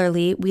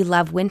 particularly, we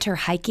love winter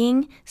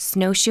hiking,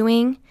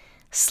 snowshoeing,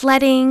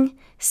 sledding,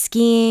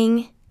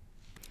 skiing.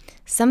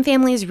 Some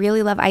families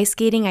really love ice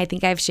skating. I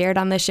think I've shared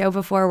on the show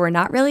before, we're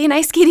not really an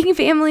ice skating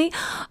family,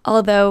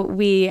 although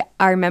we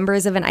are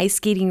members of an ice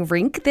skating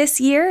rink this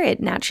year.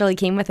 It naturally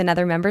came with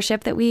another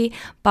membership that we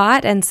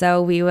bought, and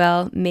so we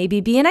will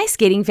maybe be an ice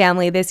skating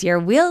family this year.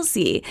 We'll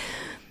see.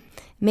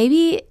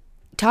 Maybe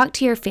talk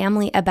to your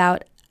family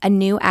about a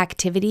new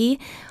activity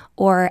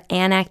or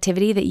an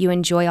activity that you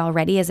enjoy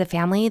already as a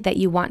family that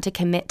you want to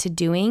commit to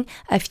doing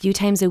a few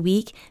times a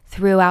week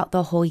throughout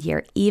the whole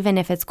year, even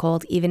if it's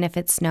cold, even if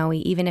it's snowy,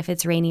 even if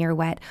it's rainy or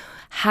wet.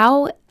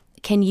 How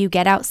can you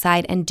get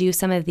outside and do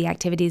some of the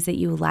activities that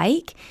you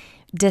like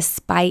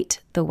despite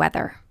the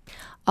weather?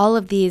 All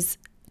of these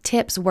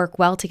tips work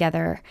well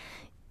together.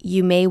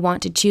 You may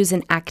want to choose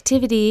an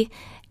activity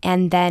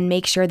and then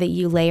make sure that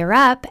you layer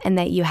up and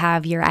that you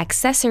have your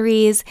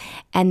accessories.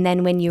 And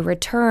then when you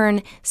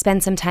return,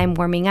 spend some time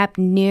warming up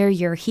near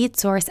your heat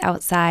source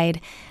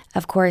outside.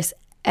 Of course,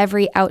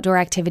 every outdoor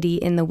activity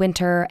in the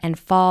winter and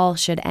fall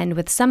should end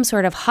with some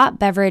sort of hot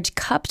beverage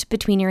cupped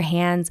between your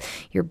hands.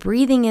 You're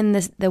breathing in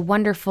the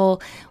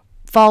wonderful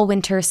fall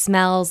winter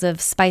smells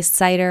of spiced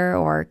cider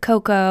or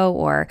cocoa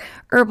or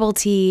herbal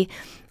tea,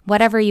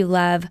 whatever you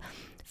love.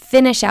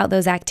 Finish out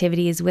those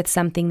activities with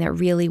something that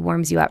really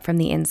warms you up from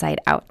the inside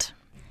out.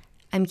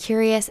 I'm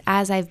curious,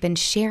 as I've been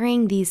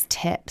sharing these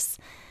tips,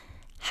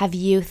 have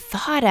you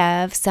thought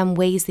of some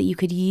ways that you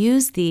could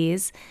use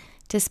these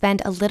to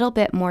spend a little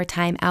bit more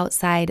time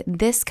outside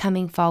this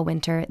coming fall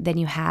winter than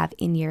you have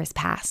in years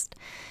past?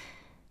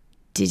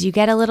 Did you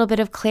get a little bit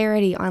of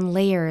clarity on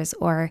layers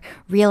or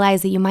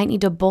realize that you might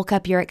need to bulk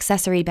up your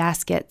accessory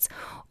baskets,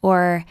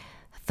 or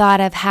thought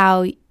of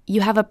how you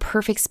have a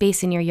perfect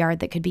space in your yard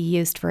that could be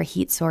used for a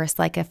heat source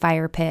like a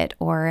fire pit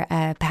or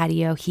a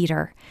patio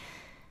heater?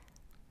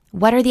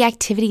 What are the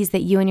activities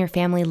that you and your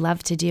family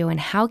love to do, and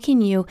how can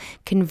you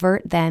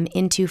convert them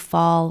into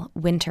fall,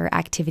 winter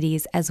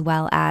activities as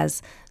well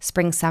as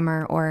spring,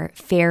 summer, or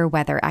fair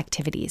weather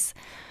activities?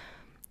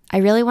 I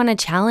really want to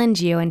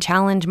challenge you and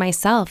challenge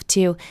myself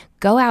to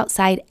go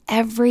outside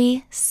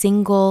every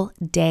single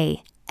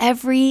day,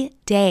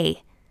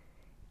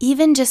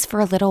 even just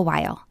for a little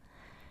while.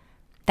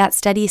 That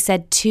study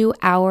said 2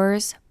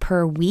 hours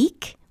per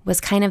week was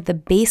kind of the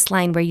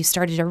baseline where you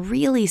started to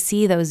really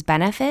see those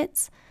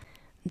benefits.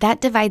 That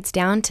divides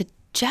down to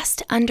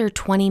just under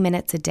 20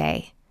 minutes a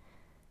day.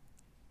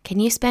 Can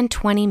you spend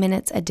 20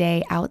 minutes a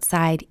day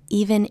outside,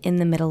 even in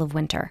the middle of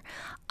winter?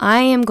 I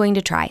am going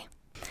to try.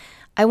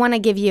 I want to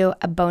give you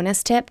a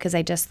bonus tip because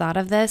I just thought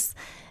of this.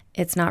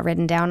 It's not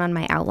written down on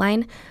my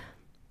outline.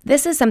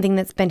 This is something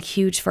that's been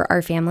huge for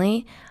our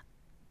family.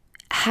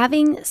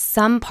 Having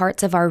some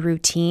parts of our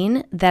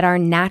routine that are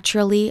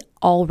naturally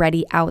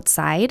already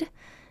outside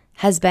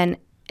has been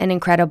an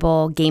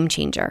incredible game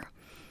changer.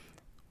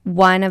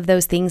 One of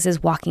those things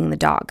is walking the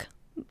dog.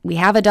 We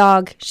have a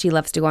dog. She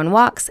loves to go on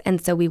walks,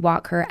 and so we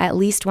walk her at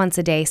least once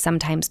a day,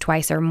 sometimes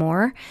twice or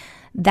more.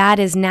 That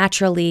is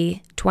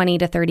naturally 20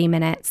 to 30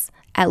 minutes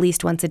at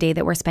least once a day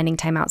that we're spending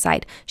time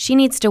outside. She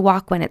needs to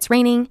walk when it's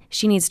raining.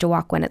 She needs to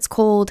walk when it's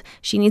cold.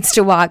 She needs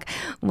to walk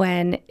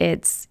when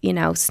it's,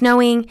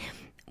 snowing.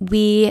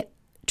 We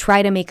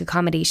try to make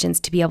accommodations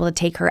to be able to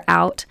take her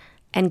out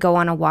and go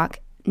on a walk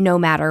no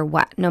matter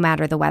what, no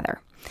matter the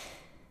weather.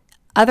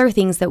 Other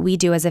things that we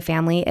do as a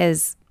family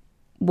is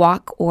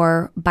walk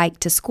or bike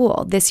to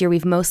school. This year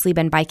we've mostly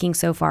been biking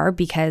so far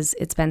because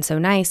it's been so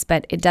nice,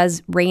 but it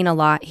does rain a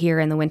lot here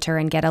in the winter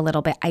and get a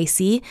little bit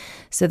icy,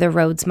 so the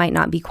roads might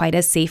not be quite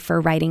as safe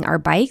for riding our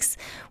bikes.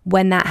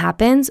 When that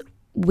happens,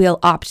 we'll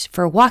opt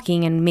for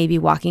walking, and maybe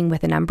walking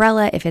with an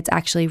umbrella if it's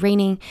actually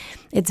raining.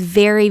 It's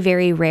very,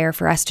 very rare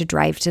for us to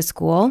drive to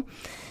school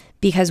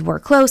because we're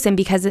close and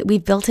because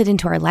we've built it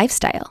into our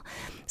lifestyle.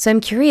 So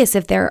I'm curious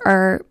if there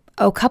are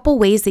a couple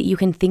ways that you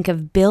can think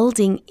of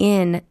building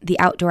in the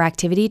outdoor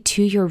activity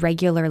to your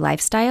regular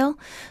lifestyle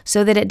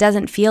so that it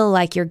doesn't feel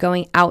like you're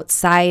going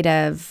outside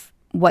of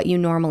what you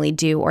normally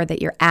do or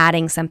that you're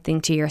adding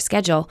something to your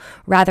schedule,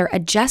 rather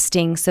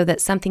adjusting so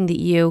that something that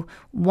you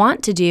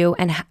want to do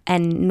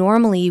and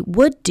normally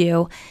would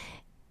do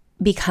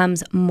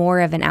becomes more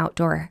of an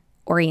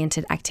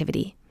outdoor-oriented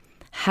activity.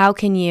 How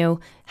can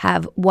you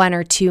have 1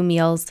 or 2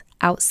 meals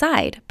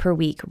outside per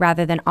week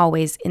rather than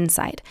always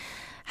inside?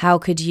 How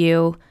could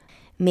you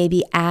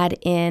maybe add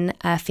in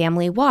a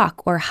family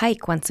walk or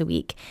hike once a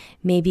week?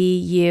 Maybe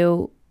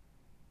you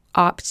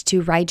opt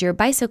to ride your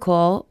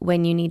bicycle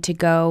when you need to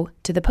go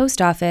to the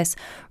post office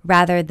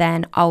rather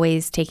than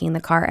always taking the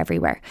car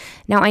everywhere.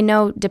 Now, I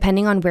know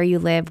depending on where you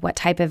live, what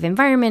type of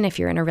environment, if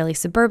you're in a really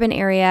suburban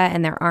area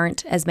and there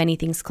aren't as many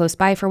things close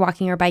by for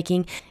walking or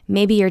biking,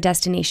 maybe your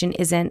destination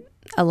isn't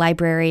a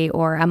library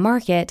or a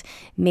market.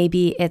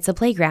 Maybe it's a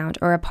playground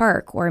or a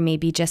park or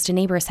maybe just a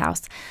neighbor's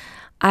house.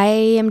 I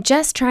am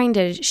just trying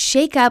to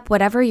shake up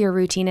whatever your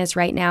routine is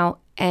right now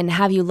and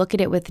have you look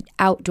at it with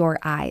outdoor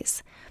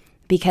eyes.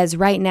 Because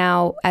right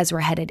now, as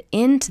we're headed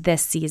into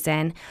this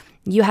season,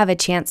 you have a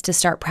chance to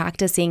start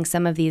practicing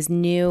some of these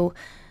new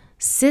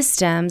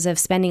systems of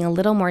spending a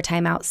little more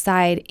time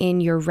outside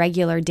in your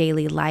regular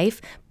daily life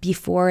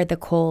before the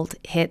cold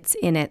hits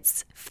in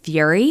its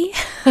fury.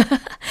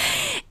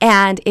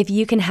 And if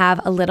you can have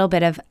a little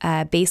bit of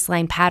a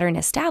baseline pattern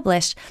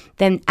established,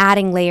 then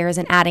adding layers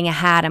and adding a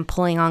hat and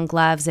pulling on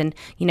gloves and,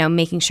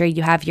 making sure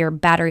you have your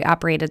battery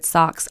operated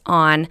socks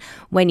on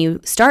when you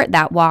start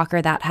that walk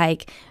or that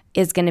hike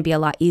is going to be a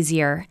lot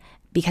easier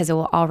because it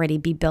will already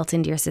be built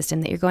into your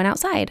system that you're going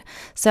outside.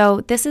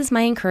 So this is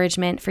my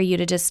encouragement for you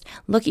to just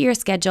look at your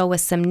schedule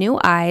with some new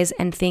eyes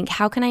and think,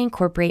 how can I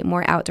incorporate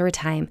more outdoor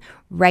time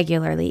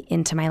regularly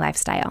into my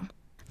lifestyle?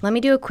 Let me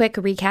do a quick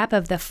recap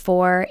of the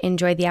 4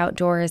 enjoy the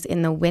outdoors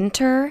in the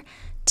winter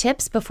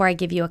tips before I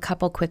give you a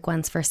couple quick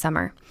ones for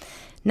summer.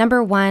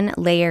 Number 1,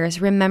 layers.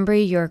 Remember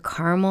your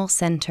caramel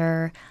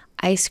center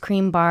ice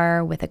cream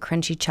bar with a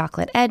crunchy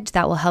chocolate edge.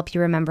 That will help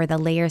you remember the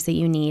layers that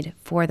you need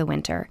for the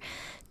winter.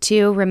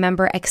 2,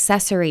 remember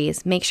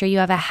accessories. Make sure you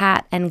have a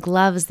hat and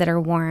gloves that are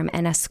warm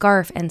and a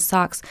scarf and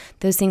socks.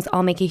 Those things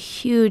all make a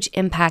huge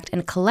impact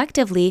and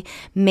collectively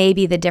may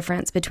be the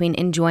difference between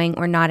enjoying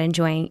or not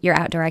enjoying your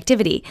outdoor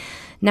activity.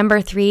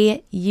 Number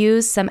 3,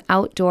 use some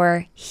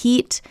outdoor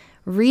heat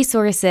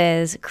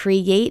resources.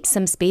 Create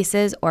some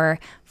spaces or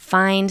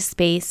find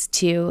space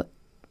to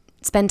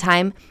spend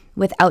time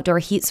with outdoor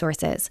heat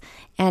sources.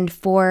 And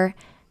 4,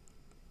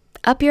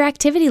 up your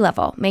activity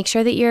level. Make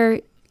sure that you're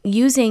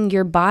using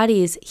your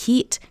body's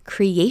heat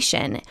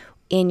creation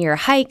in your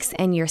hikes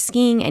and your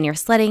skiing and your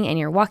sledding and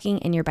your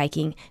walking and your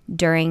biking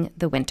during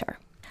the winter.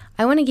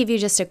 I want to give you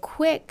just a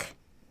quick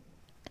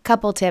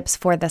couple tips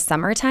for the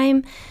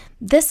summertime.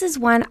 This is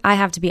one, I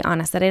have to be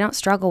honest, that I don't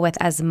struggle with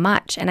as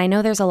much. And I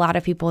know there's a lot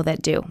of people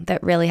that do,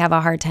 that really have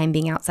a hard time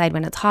being outside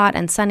when it's hot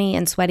and sunny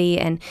and sweaty.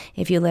 And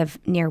if you live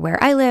near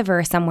where I live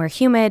or somewhere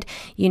humid,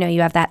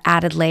 you have that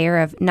added layer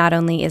of not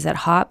only is it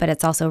hot, but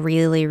it's also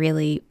really,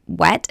 really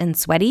wet and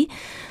sweaty.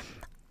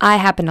 I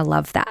happen to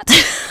love that.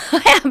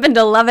 I happen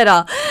to love it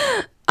all.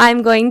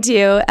 I'm going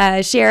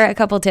to share a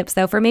couple tips,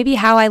 though, for maybe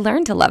how I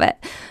learned to love it.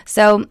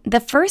 So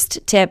the first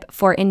tip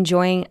for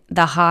enjoying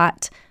the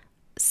hot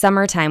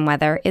summertime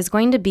weather is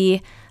going to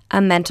be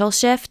a mental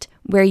shift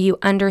where you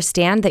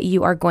understand that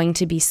you are going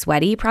to be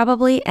sweaty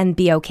probably and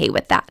be okay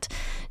with that.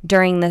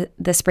 During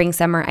the spring,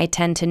 summer, I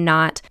tend to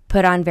not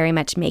put on very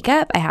much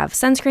makeup. I have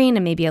sunscreen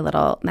and maybe a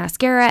little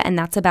mascara, and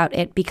that's about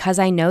it because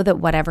I know that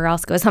whatever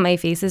else goes on my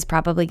face is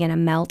probably going to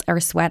melt or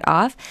sweat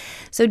off.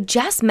 So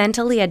just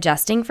mentally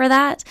adjusting for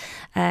that,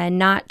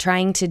 not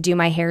trying to do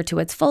my hair to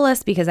its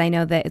fullest because I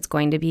know that it's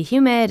going to be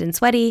humid and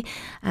sweaty.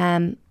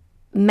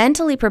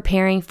 Mentally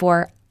preparing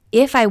for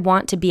if I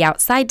want to be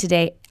outside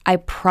today, I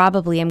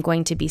probably am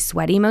going to be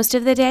sweaty most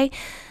of the day.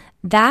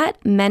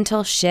 That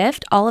mental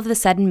shift all of a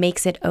sudden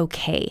makes it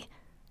okay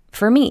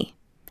for me.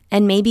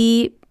 And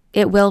maybe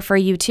it will for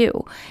you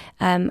too.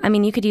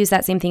 You could use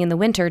that same thing in the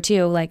winter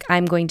too. Like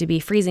I'm going to be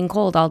freezing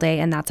cold all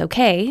day and that's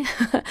okay.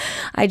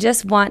 I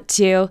just want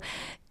to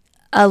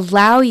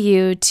allow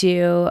you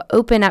to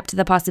open up to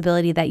the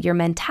possibility that your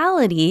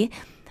mentality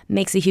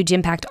makes a huge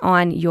impact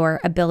on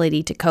your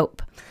ability to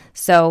cope.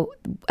 So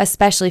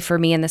especially for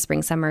me in the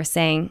spring, summer,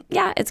 saying,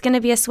 yeah, it's going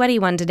to be a sweaty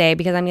one today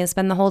because I'm going to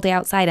spend the whole day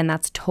outside, and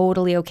that's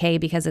totally okay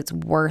because it's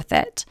worth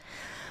it.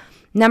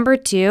 Number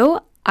 2,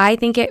 I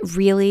think it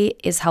really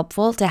is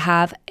helpful to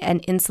have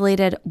an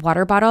insulated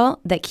water bottle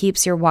that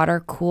keeps your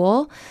water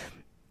cool.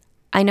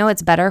 I know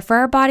it's better for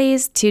our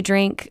bodies to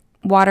drink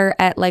water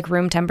at like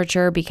room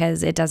temperature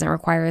because it doesn't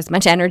require as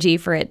much energy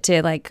for it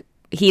to like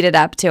heat it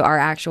up to our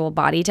actual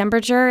body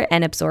temperature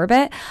and absorb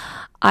it.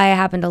 I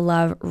happen to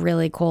love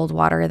really cold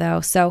water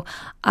though. So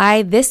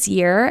I this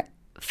year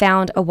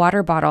found a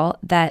water bottle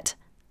that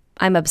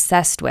I'm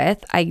obsessed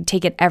with. I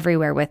take it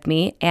everywhere with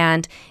me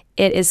and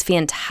it is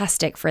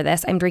fantastic for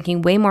this. I'm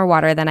drinking way more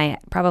water than I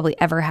probably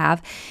ever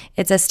have.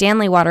 It's a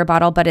Stanley water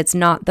bottle, but it's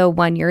not the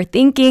one you're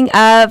thinking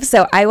of.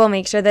 So I will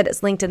make sure that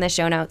it's linked in the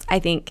show notes. I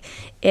think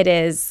it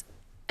is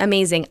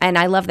amazing. And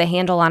I love the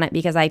handle on it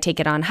because I take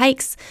it on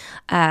hikes.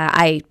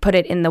 I put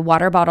it in the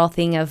water bottle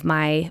thing of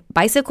my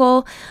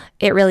bicycle.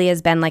 It really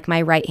has been like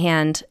my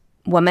right-hand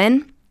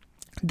woman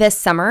this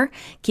summer,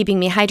 keeping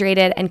me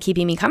hydrated and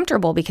keeping me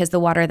comfortable because the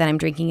water that I'm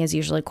drinking is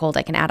usually cold.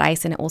 I can add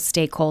ice and it will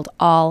stay cold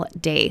all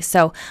day.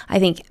 So I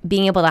think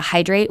being able to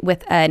hydrate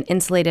with an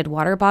insulated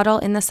water bottle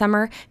in the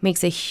summer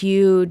makes a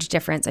huge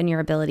difference in your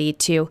ability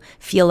to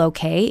feel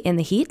okay in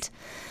the heat.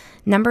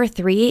 Number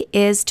 3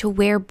 is to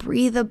wear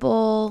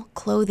breathable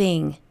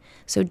clothing.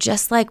 So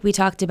just like we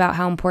talked about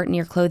how important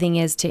your clothing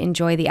is to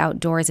enjoy the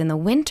outdoors in the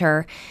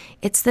winter,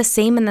 it's the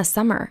same in the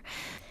summer.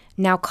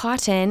 Now,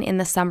 cotton in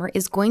the summer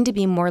is going to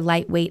be more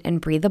lightweight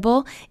and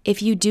breathable.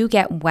 If you do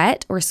get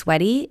wet or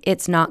sweaty,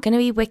 it's not going to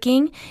be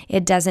wicking.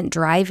 It doesn't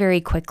dry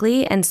very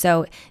quickly. And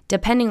so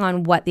depending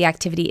on what the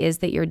activity is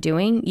that you're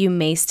doing, you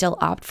may still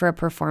opt for a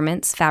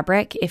performance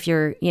fabric if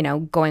you're,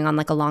 going on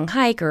like a long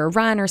hike or a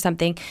run or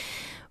something.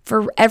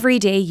 For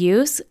everyday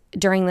use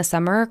during the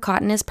summer,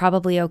 cotton is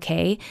probably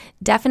okay.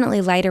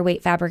 Definitely lighter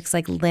weight fabrics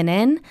like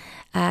linen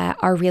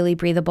are really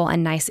breathable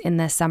and nice in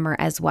the summer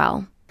as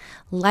well.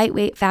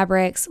 Lightweight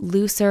fabrics,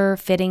 looser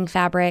fitting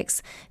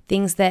fabrics,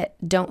 things that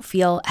don't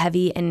feel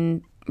heavy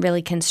and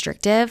really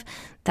constrictive,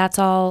 that's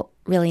all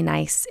really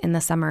nice in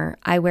the summer.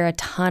 I wear a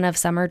ton of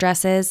summer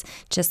dresses,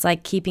 just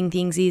like keeping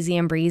things easy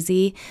and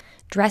breezy.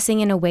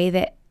 Dressing in a way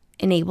that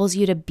enables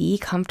you to be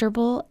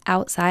comfortable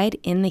outside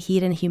in the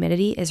heat and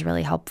humidity is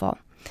really helpful.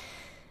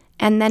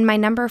 And then my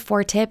number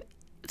 4 tip,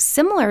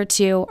 similar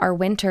to our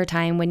winter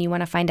time when you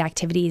want to find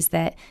activities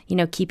that,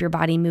 keep your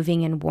body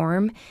moving and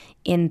warm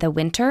in the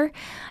winter.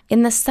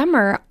 In the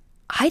summer,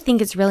 I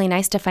think it's really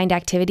nice to find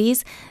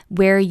activities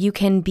where you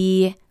can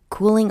be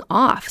cooling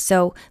off.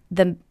 So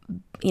the,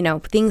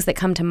 things that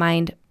come to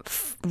mind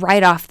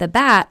right off the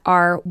bat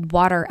are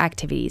water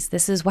activities.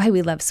 This is why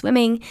we love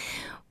swimming.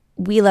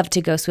 We love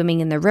to go swimming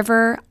in the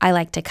river. I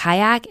like to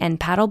kayak and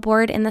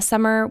paddleboard in the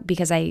summer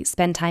because I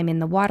spend time in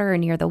the water or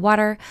near the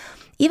water.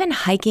 Even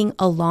hiking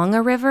along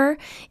a river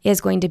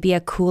is going to be a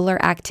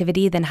cooler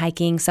activity than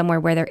hiking somewhere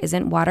where there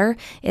isn't water.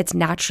 It's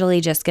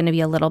naturally just going to be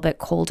a little bit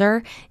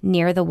colder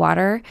near the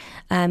water.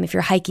 If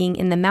you're hiking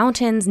in the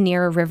mountains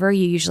near a river,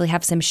 you usually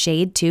have some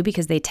shade too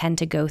because they tend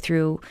to go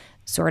through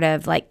sort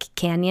of like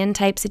canyon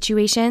type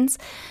situations.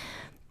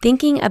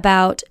 Thinking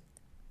about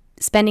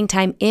spending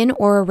time in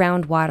or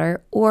around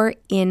water or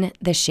in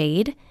the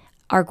shade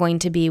are going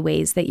to be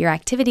ways that your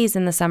activities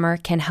in the summer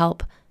can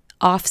help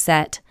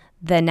offset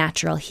the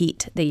natural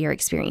heat that you're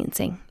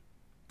experiencing.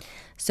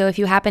 So if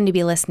you happen to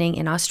be listening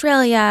in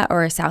Australia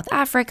or South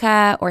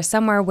Africa or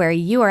somewhere where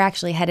you are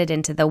actually headed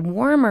into the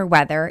warmer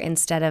weather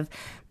instead of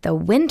the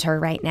winter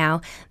right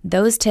now,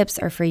 those tips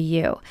are for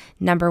you.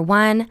 Number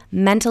 1,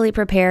 mentally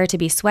prepare to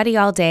be sweaty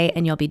all day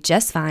and you'll be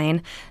just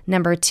fine.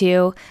 Number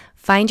 2,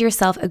 find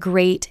yourself a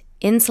great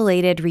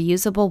insulated,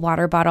 reusable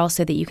water bottle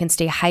so that you can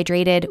stay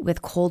hydrated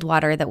with cold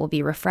water that will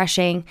be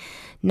refreshing.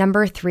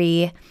 Number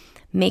 3,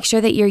 make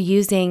sure that you're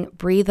using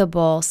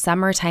breathable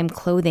summertime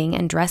clothing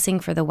and dressing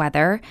for the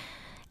weather.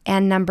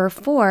 And number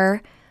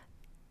 4,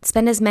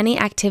 spend as many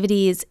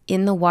activities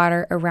in the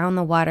water, around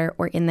the water,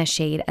 or in the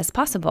shade as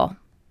possible.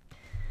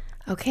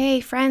 Okay,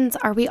 friends,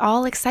 are we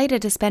all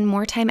excited to spend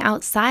more time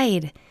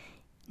outside?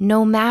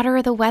 no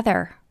matter the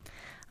weather.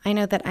 I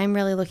know that I'm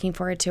really looking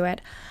forward to it.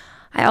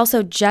 I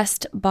also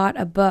just bought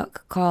a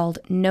book called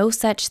No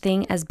Such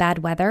Thing as Bad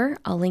Weather.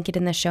 I'll link it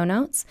in the show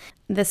notes.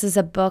 This is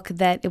a book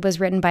that it was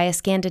written by a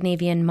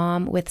Scandinavian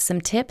mom with some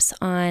tips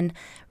on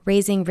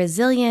raising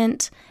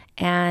resilient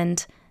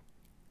and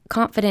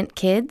confident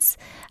kids,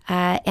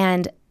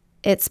 and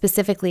it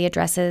specifically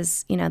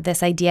addresses,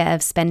 this idea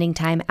of spending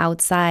time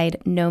outside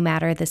no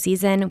matter the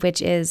season,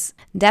 which is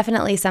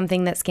definitely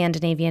something that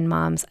Scandinavian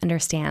moms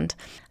understand.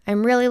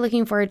 I'm really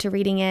looking forward to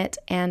reading it,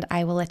 and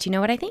I will let you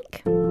know what I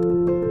think.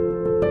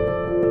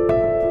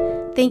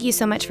 Thank you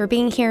so much for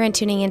being here and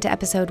tuning into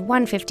episode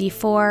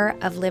 154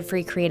 of Live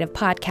Free Creative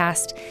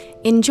Podcast.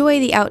 Enjoy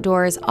the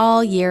outdoors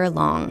all year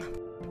long.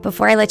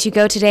 Before I let you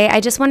go today, I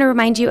just want to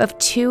remind you of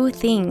two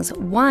things.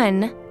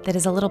 One that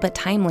is a little bit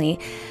timely.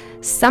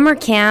 Summer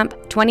Camp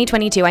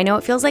 2022. I know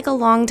it feels like a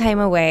long time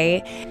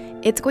away.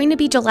 It's going to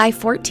be July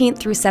 14th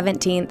through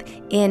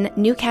 17th in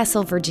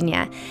Newcastle,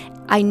 Virginia.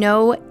 I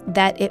know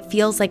that it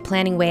feels like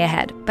planning way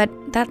ahead, but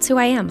that's who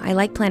I am. I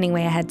like planning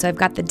way ahead. So I've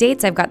got the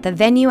dates, I've got the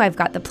venue, I've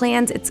got the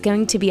plans. It's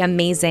going to be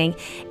amazing.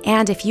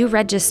 And if you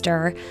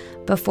register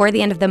before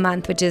the end of the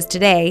month, which is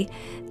today,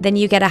 then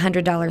you get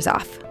 $100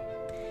 off.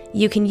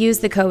 You can use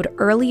the code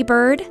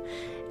EARLYBIRD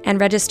and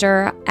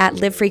register at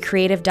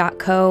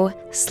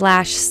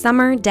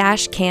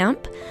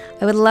livefreecreative.co/summer-camp.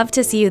 I would love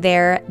to see you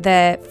there.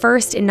 The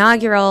first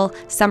inaugural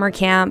summer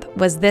camp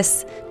was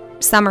this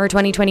summer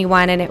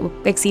 2021, and it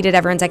exceeded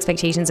everyone's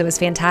expectations. It was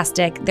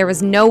fantastic. There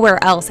was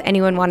nowhere else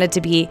anyone wanted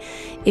to be.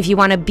 If you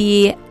want to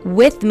be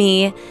with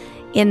me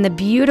in the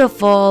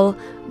beautiful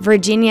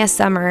Virginia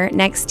summer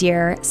next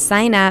year,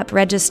 sign up,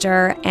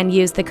 register, and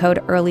use the code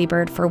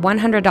EARLYBIRD for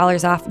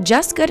 $100 off,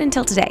 just good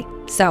until today.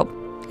 So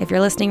if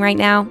you're listening right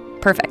now,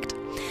 perfect.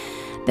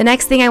 The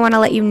next thing I want to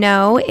let you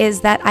know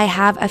is that I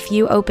have a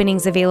few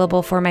openings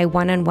available for my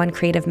one-on-one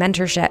creative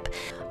mentorship.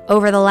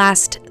 Over the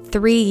last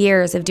 3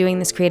 years of doing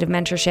this creative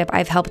mentorship,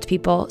 I've helped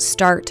people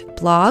start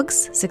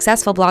blogs,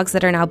 successful blogs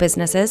that are now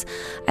businesses.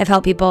 I've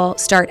helped people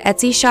start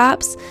Etsy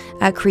shops,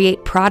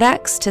 create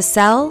products to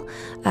sell,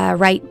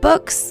 write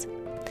books,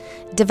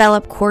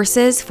 develop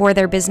courses for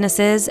their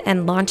businesses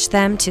and launch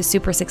them to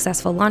super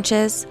successful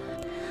launches.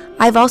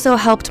 I've also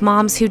helped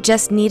moms who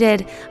just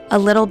needed a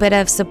little bit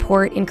of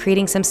support in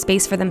creating some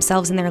space for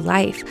themselves in their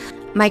life.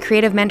 My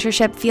creative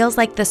mentorship feels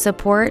like the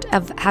support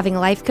of having a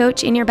life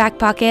coach in your back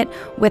pocket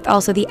with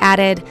also the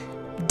added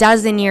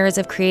dozen years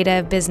of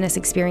creative business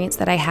experience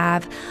that I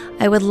have.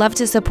 I would love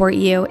to support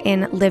you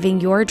in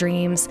living your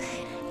dreams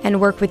and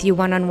work with you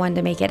one-on-one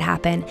to make it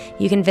happen.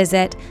 You can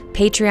visit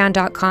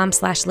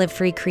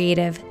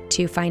patreon.com/livefreecreative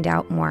to find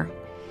out more.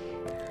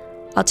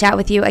 I'll chat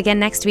with you again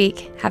next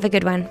week. Have a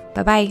good one.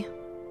 Bye-bye.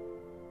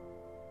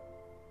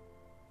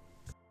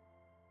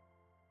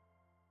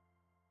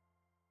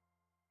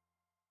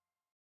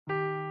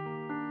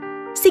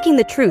 Seeking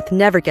the truth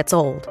never gets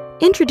old.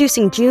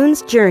 Introducing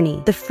June's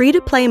Journey, the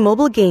free-to-play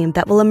mobile game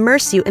that will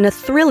immerse you in a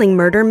thrilling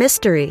murder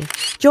mystery.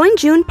 Join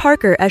June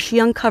Parker as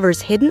she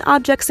uncovers hidden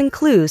objects and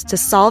clues to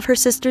solve her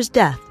sister's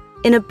death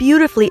in a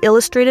beautifully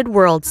illustrated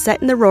world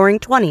set in the Roaring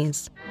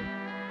 '20s.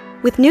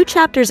 With new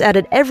chapters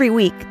added every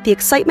week, the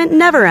excitement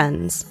never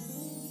ends.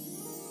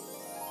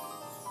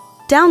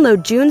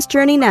 Download June's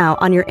Journey now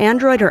on your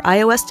Android or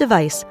iOS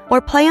device or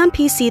play on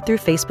PC through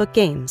Facebook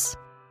Games.